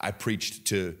I preached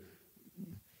to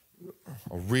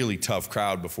a really tough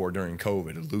crowd before during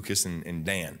COVID, Lucas and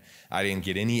Dan. I didn't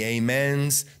get any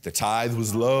amens. The tithe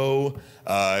was low.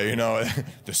 The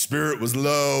spirit was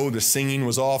low. The singing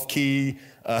was off key.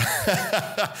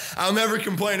 I'll never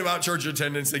complain about church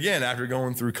attendance again after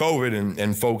going through COVID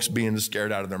and folks being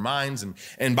scared out of their minds.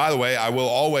 And by the way, I will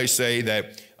always say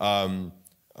that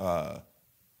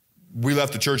we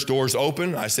left the church doors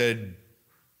open. I said,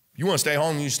 You want to stay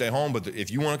home, you stay home. But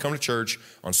if you want to come to church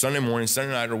on Sunday morning,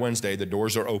 Sunday night, or Wednesday, the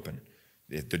doors are open.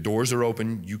 If the doors are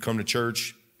open, you come to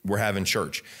church, we're having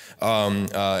church.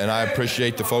 And I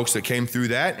appreciate the folks that came through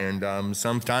that. And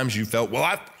sometimes you felt, well,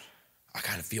 I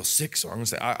kind of feel sick, so I'm going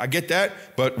to say, I get that,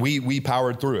 but we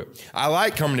powered through it. I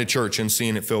like coming to church and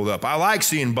seeing it filled up. I like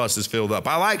seeing buses filled up.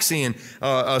 I like seeing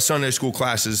Sunday school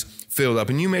classes filled up.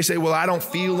 And you may say, well, I don't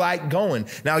feel like going.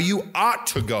 Now, you ought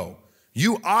to go.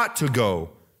 You ought to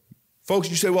go.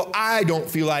 Folks, you say, well, I don't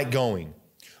feel like going.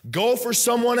 Go for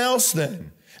someone else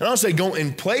then. And I don't say go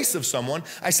in place of someone.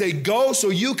 I say go so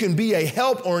you can be a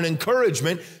help or an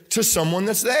encouragement to someone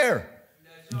that's there.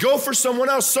 Go for someone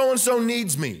else. So-and-so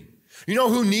needs me. You know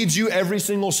who needs you every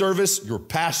single service? Your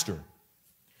pastor.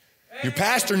 Your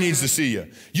pastor needs to see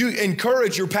you. You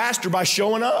encourage your pastor by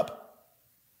showing up.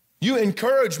 You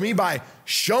encourage me by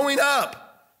showing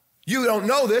up. You don't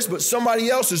know this, but somebody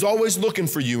else is always looking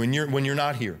for you when you're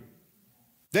not here.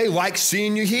 They like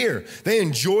seeing you here. They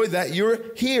enjoy that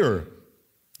you're here.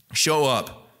 Show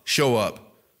up, show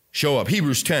up, show up.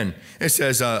 Hebrews 10, it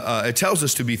says, it tells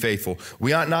us to be faithful.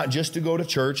 We ought not just to go to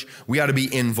church. We ought to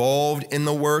be involved in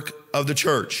the work of the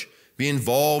church. Be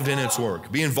involved in its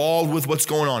work. Be involved with what's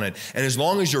going on in it. And as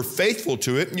long as you're faithful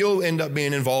to it, you'll end up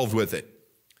being involved with it.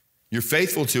 You're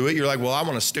faithful to it. You're like, well, I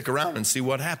want to stick around and see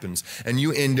what happens. And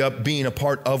you end up being a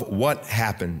part of what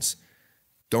happens.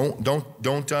 Don't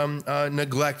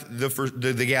neglect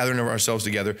the gathering of ourselves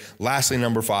together. Lastly,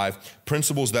 number 5,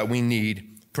 principles that we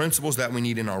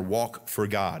need in our walk for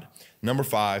God. Number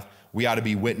 5, we ought to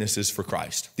be witnesses for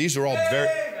Christ. These are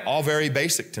all very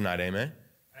basic tonight, amen?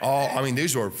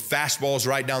 These are fastballs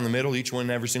right down the middle. Each one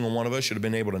and every single one of us should have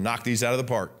been able to knock these out of the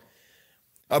park.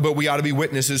 But we ought to be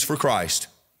witnesses for Christ.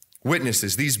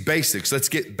 Witnesses, these basics. Let's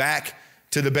get back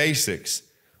to the basics.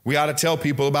 We ought to tell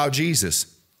people about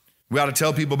Jesus. We ought to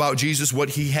tell people about Jesus,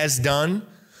 what he has done,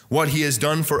 what he has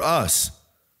done for us.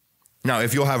 Now,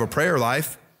 if you'll have a prayer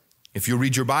life, if you'll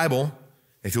read your Bible,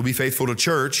 if you'll be faithful to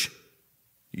church,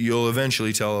 you'll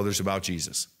eventually tell others about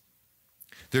Jesus.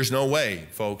 There's no way,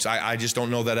 folks, I just don't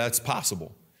know that that's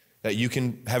possible, that you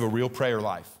can have a real prayer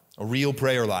life,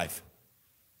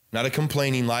 not a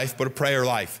complaining life, but a prayer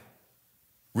life.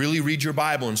 Really read your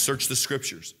Bible and search the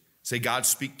scriptures. Say, God,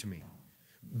 speak to me.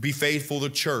 Be faithful to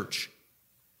church.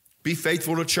 Be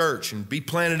faithful to church and be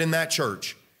planted in that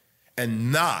church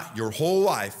and not your whole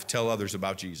life tell others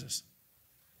about Jesus.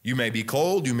 You may be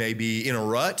cold, you may be in a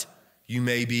rut, you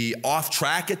may be off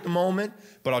track at the moment,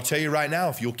 but I'll tell you right now,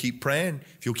 if you'll keep praying,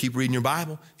 if you'll keep reading your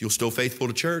Bible, if you'll still faithful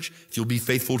to church, if you'll be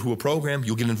faithful to a program,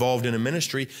 you'll get involved in a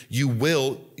ministry,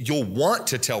 you'll want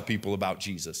to tell people about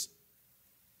Jesus.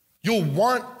 You'll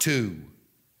want to,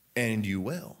 and you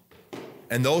will.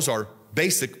 And those are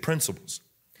basic principles.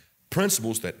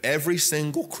 Principles that every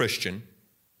single Christian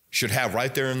should have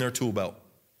right there in their tool belt.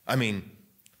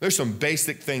 There's some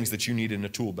basic things that you need in a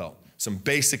tool belt. Some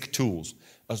basic tools.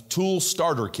 A tool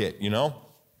starter kit,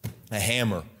 a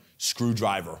hammer,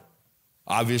 screwdriver.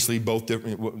 Obviously, both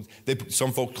different.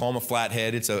 Some folks call them a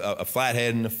flathead. It's a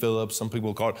flathead and a Phillips. Some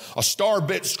people call it a star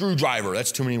bit screwdriver.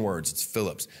 That's too many words. It's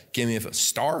Phillips. Give me a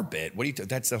star bit.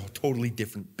 That's a totally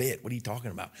different bit. What are you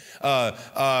talking about?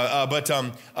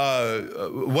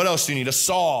 What else do you need? A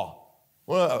saw,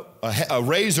 a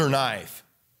razor knife.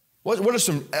 What are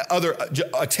some other?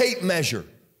 A tape measure,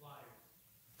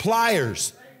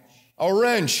 pliers, a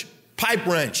wrench, pipe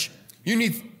wrench. You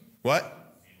need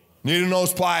what? Need a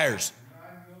nose pliers.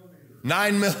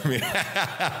 9 millimeter.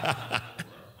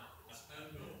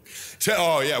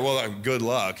 Oh, yeah, well, good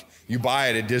luck. You buy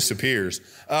it, it disappears.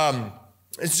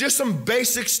 It's just some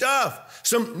basic stuff.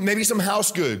 Maybe some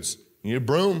house goods. You need a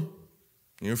broom.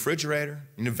 You need a refrigerator.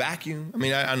 You need a vacuum.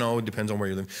 I know it depends on where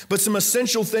you live. But some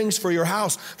essential things for your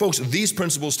house. Folks, these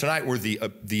principles tonight were the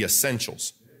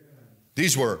essentials.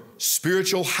 These were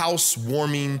spiritual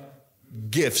house-warming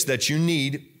gifts that you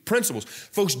need. Principles.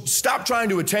 Folks, stop trying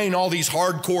to attain all these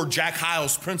hardcore Jack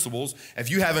Hyles principles if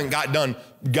you haven't got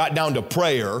down to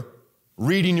prayer,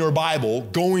 reading your Bible,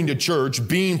 going to church,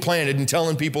 being planted, and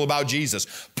telling people about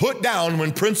Jesus. Put down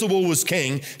when principle was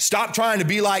king. Stop trying to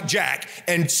be like Jack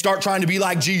and start trying to be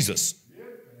like Jesus.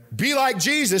 Be like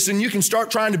Jesus and you can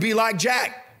start trying to be like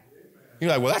Jack. You're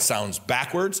like, well, that sounds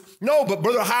backwards. No, but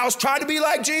Brother Hyles tried to be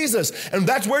like Jesus. And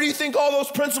where do you think all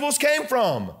those principles came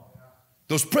from?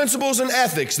 Those principles and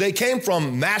ethics, they came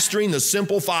from mastering the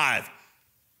simple 5.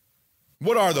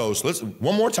 What are those?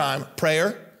 One more time.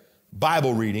 Prayer,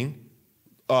 Bible reading,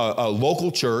 a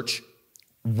local church,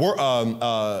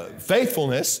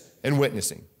 faithfulness, and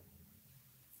witnessing.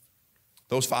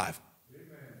 Those 5.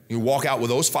 You walk out with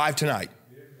those 5 tonight.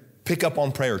 Pick up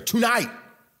on prayer tonight.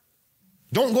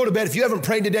 Don't go to bed. If you haven't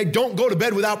prayed today, don't go to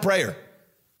bed without prayer.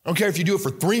 I don't care if you do it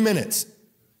for 3 minutes.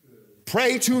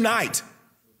 Pray tonight.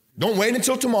 Don't wait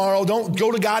until tomorrow. Don't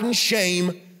go to God in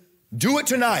shame. Do it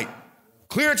tonight.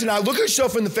 Clear it tonight. Look at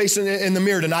yourself in the face in the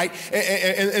mirror tonight,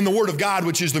 and the Word of God,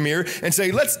 which is the mirror, and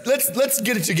say, let's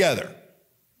get it together.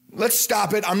 Let's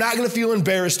stop it. I'm not going to feel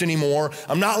embarrassed anymore.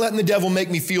 I'm not letting the devil make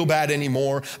me feel bad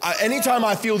anymore. Anytime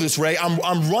I feel this way,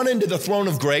 I'm running to the throne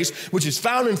of grace, which is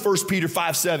found in 1 Peter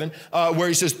 5:7, where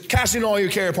he says, casting all your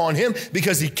care upon him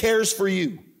because he cares for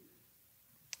you.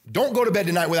 Don't go to bed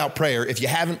tonight without prayer if you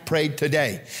haven't prayed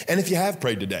today. And if you have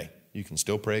prayed today, you can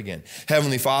still pray again.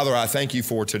 Heavenly Father, I thank you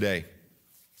for today.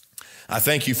 I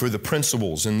thank you for the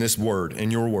principles in this word,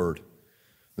 in your word,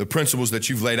 the principles that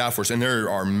you've laid out for us. And there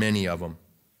are many of them.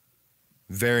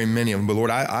 Very many of them. But Lord,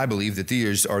 I believe that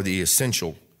these are the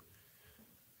essential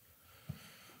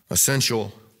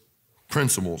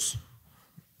principles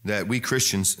that we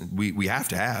Christians, we have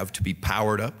to be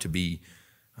powered up, to be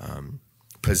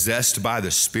possessed by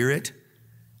the Spirit,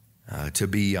 to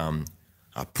be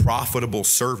profitable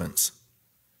servants.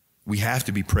 We have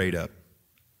to be prayed up.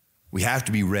 We have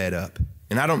to be read up.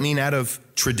 And I don't mean out of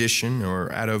tradition or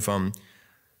out of out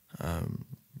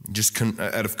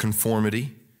of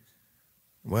conformity.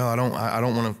 Well, I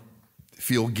don't want to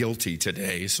feel guilty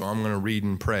today, so I'm going to read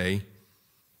and pray.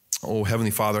 Oh,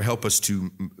 Heavenly Father, help us to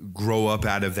grow up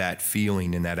out of that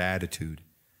feeling and that attitude.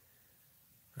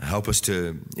 Help us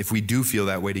to, if we do feel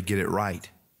that way, to get it right.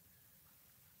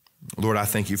 Lord, I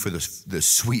thank you for the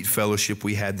sweet fellowship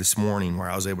we had this morning where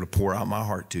I was able to pour out my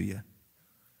heart to you.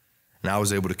 And I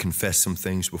was able to confess some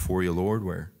things before you, Lord,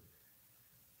 where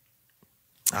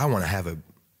I want to have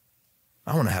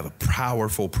a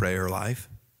powerful prayer life.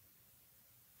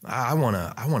 I want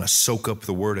to soak up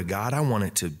the Word of God. I want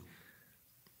it to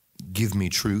give me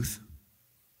truth.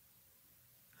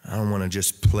 I don't want to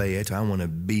just play it. I want to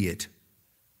be it.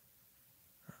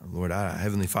 Lord,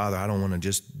 Heavenly Father, I don't want to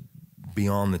just be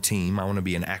on the team. I want to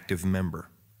be an active member,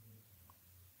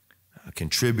 a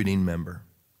contributing member.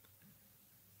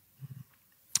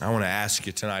 I want to ask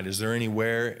you tonight, is there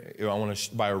anywhere, I want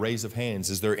to, by a raise of hands,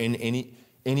 is there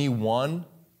any one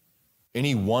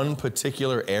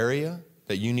particular area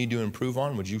that you need to improve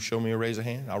on? Would you show me a raise of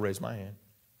hand? I'll raise my hand.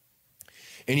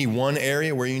 Any one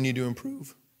area where you need to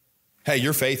improve? Hey,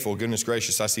 you're faithful. Goodness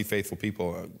gracious, I see faithful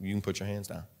people. You can put your hands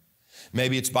down.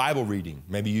 Maybe it's Bible reading.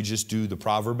 Maybe you just do the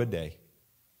proverb a day.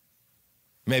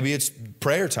 Maybe it's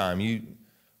prayer time.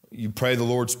 You pray the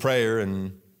Lord's Prayer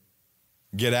and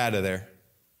get out of there.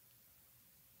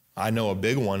 I know a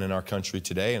big one in our country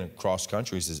today and across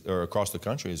the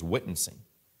country is witnessing.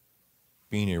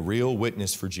 Being a real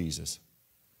witness for Jesus.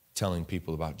 Telling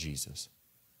people about Jesus.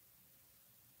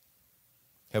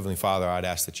 Heavenly Father, I'd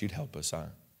ask that you'd help us.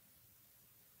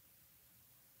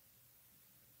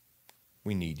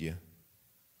 We need you.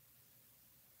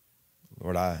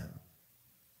 Lord,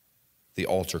 the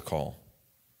altar call.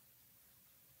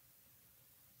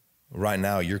 Right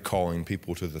now, you're calling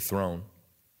people to the throne.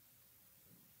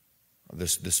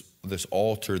 This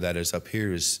altar that is up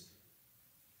here is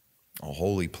a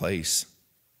holy place.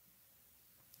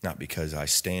 Not because I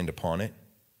stand upon it,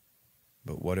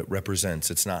 but what it represents.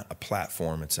 It's not a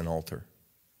platform, it's an altar.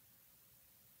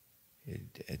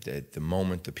 At the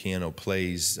moment the piano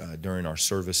plays during our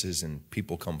services and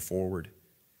people come forward,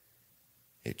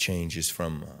 it changes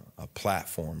from a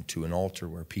platform to an altar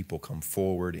where people come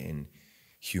forward in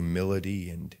humility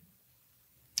and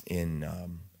in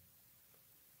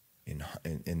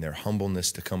their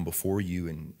humbleness to come before you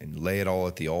and lay it all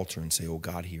at the altar and say, oh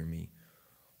God, hear me.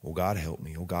 Oh God, help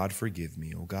me. Oh God, forgive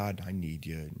me. Oh God, I need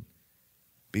you. And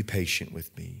be patient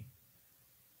with me.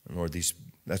 And Lord,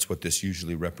 that's what this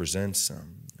usually represents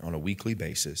on a weekly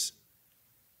basis.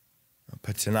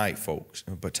 But tonight,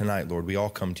 Lord, we all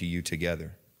come to you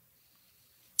together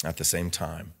at the same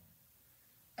time.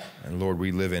 And Lord,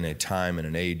 we live in a time and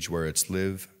an age where it's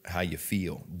live how you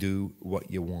feel, do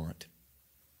what you want.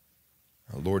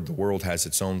 Lord, the world has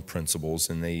its own principles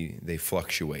and they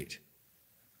fluctuate,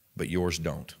 but yours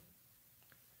don't.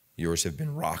 Yours have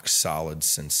been rock solid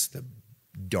since the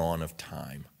dawn of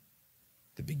time,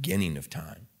 the beginning of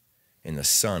time, and the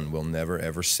sun will never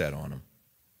ever set on them.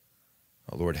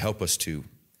 Lord, help us to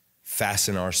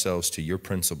fasten ourselves to your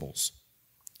principles,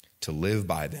 to live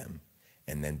by them,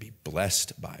 and then be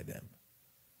blessed by them.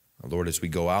 Lord, as we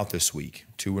go out this week,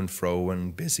 to and fro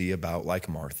and busy about like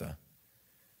Martha,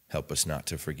 help us not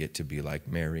to forget to be like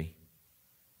Mary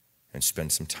and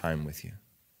spend some time with you,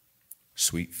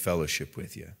 sweet fellowship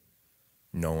with you,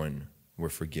 knowing we're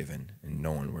forgiven and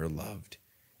knowing we're loved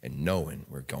and knowing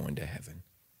we're going to heaven.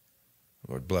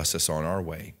 Lord, bless us on our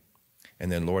way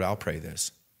And then, Lord, I'll pray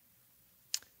this.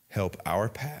 Help our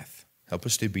path. Help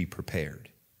us to be prepared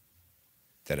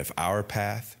that if our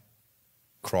path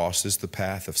crosses the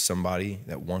path of somebody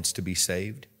that wants to be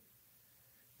saved,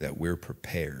 that we're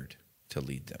prepared to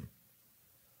lead them.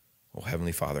 Oh,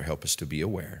 Heavenly Father, help us to be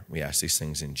aware. We ask these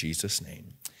things in Jesus'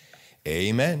 name.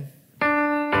 Amen.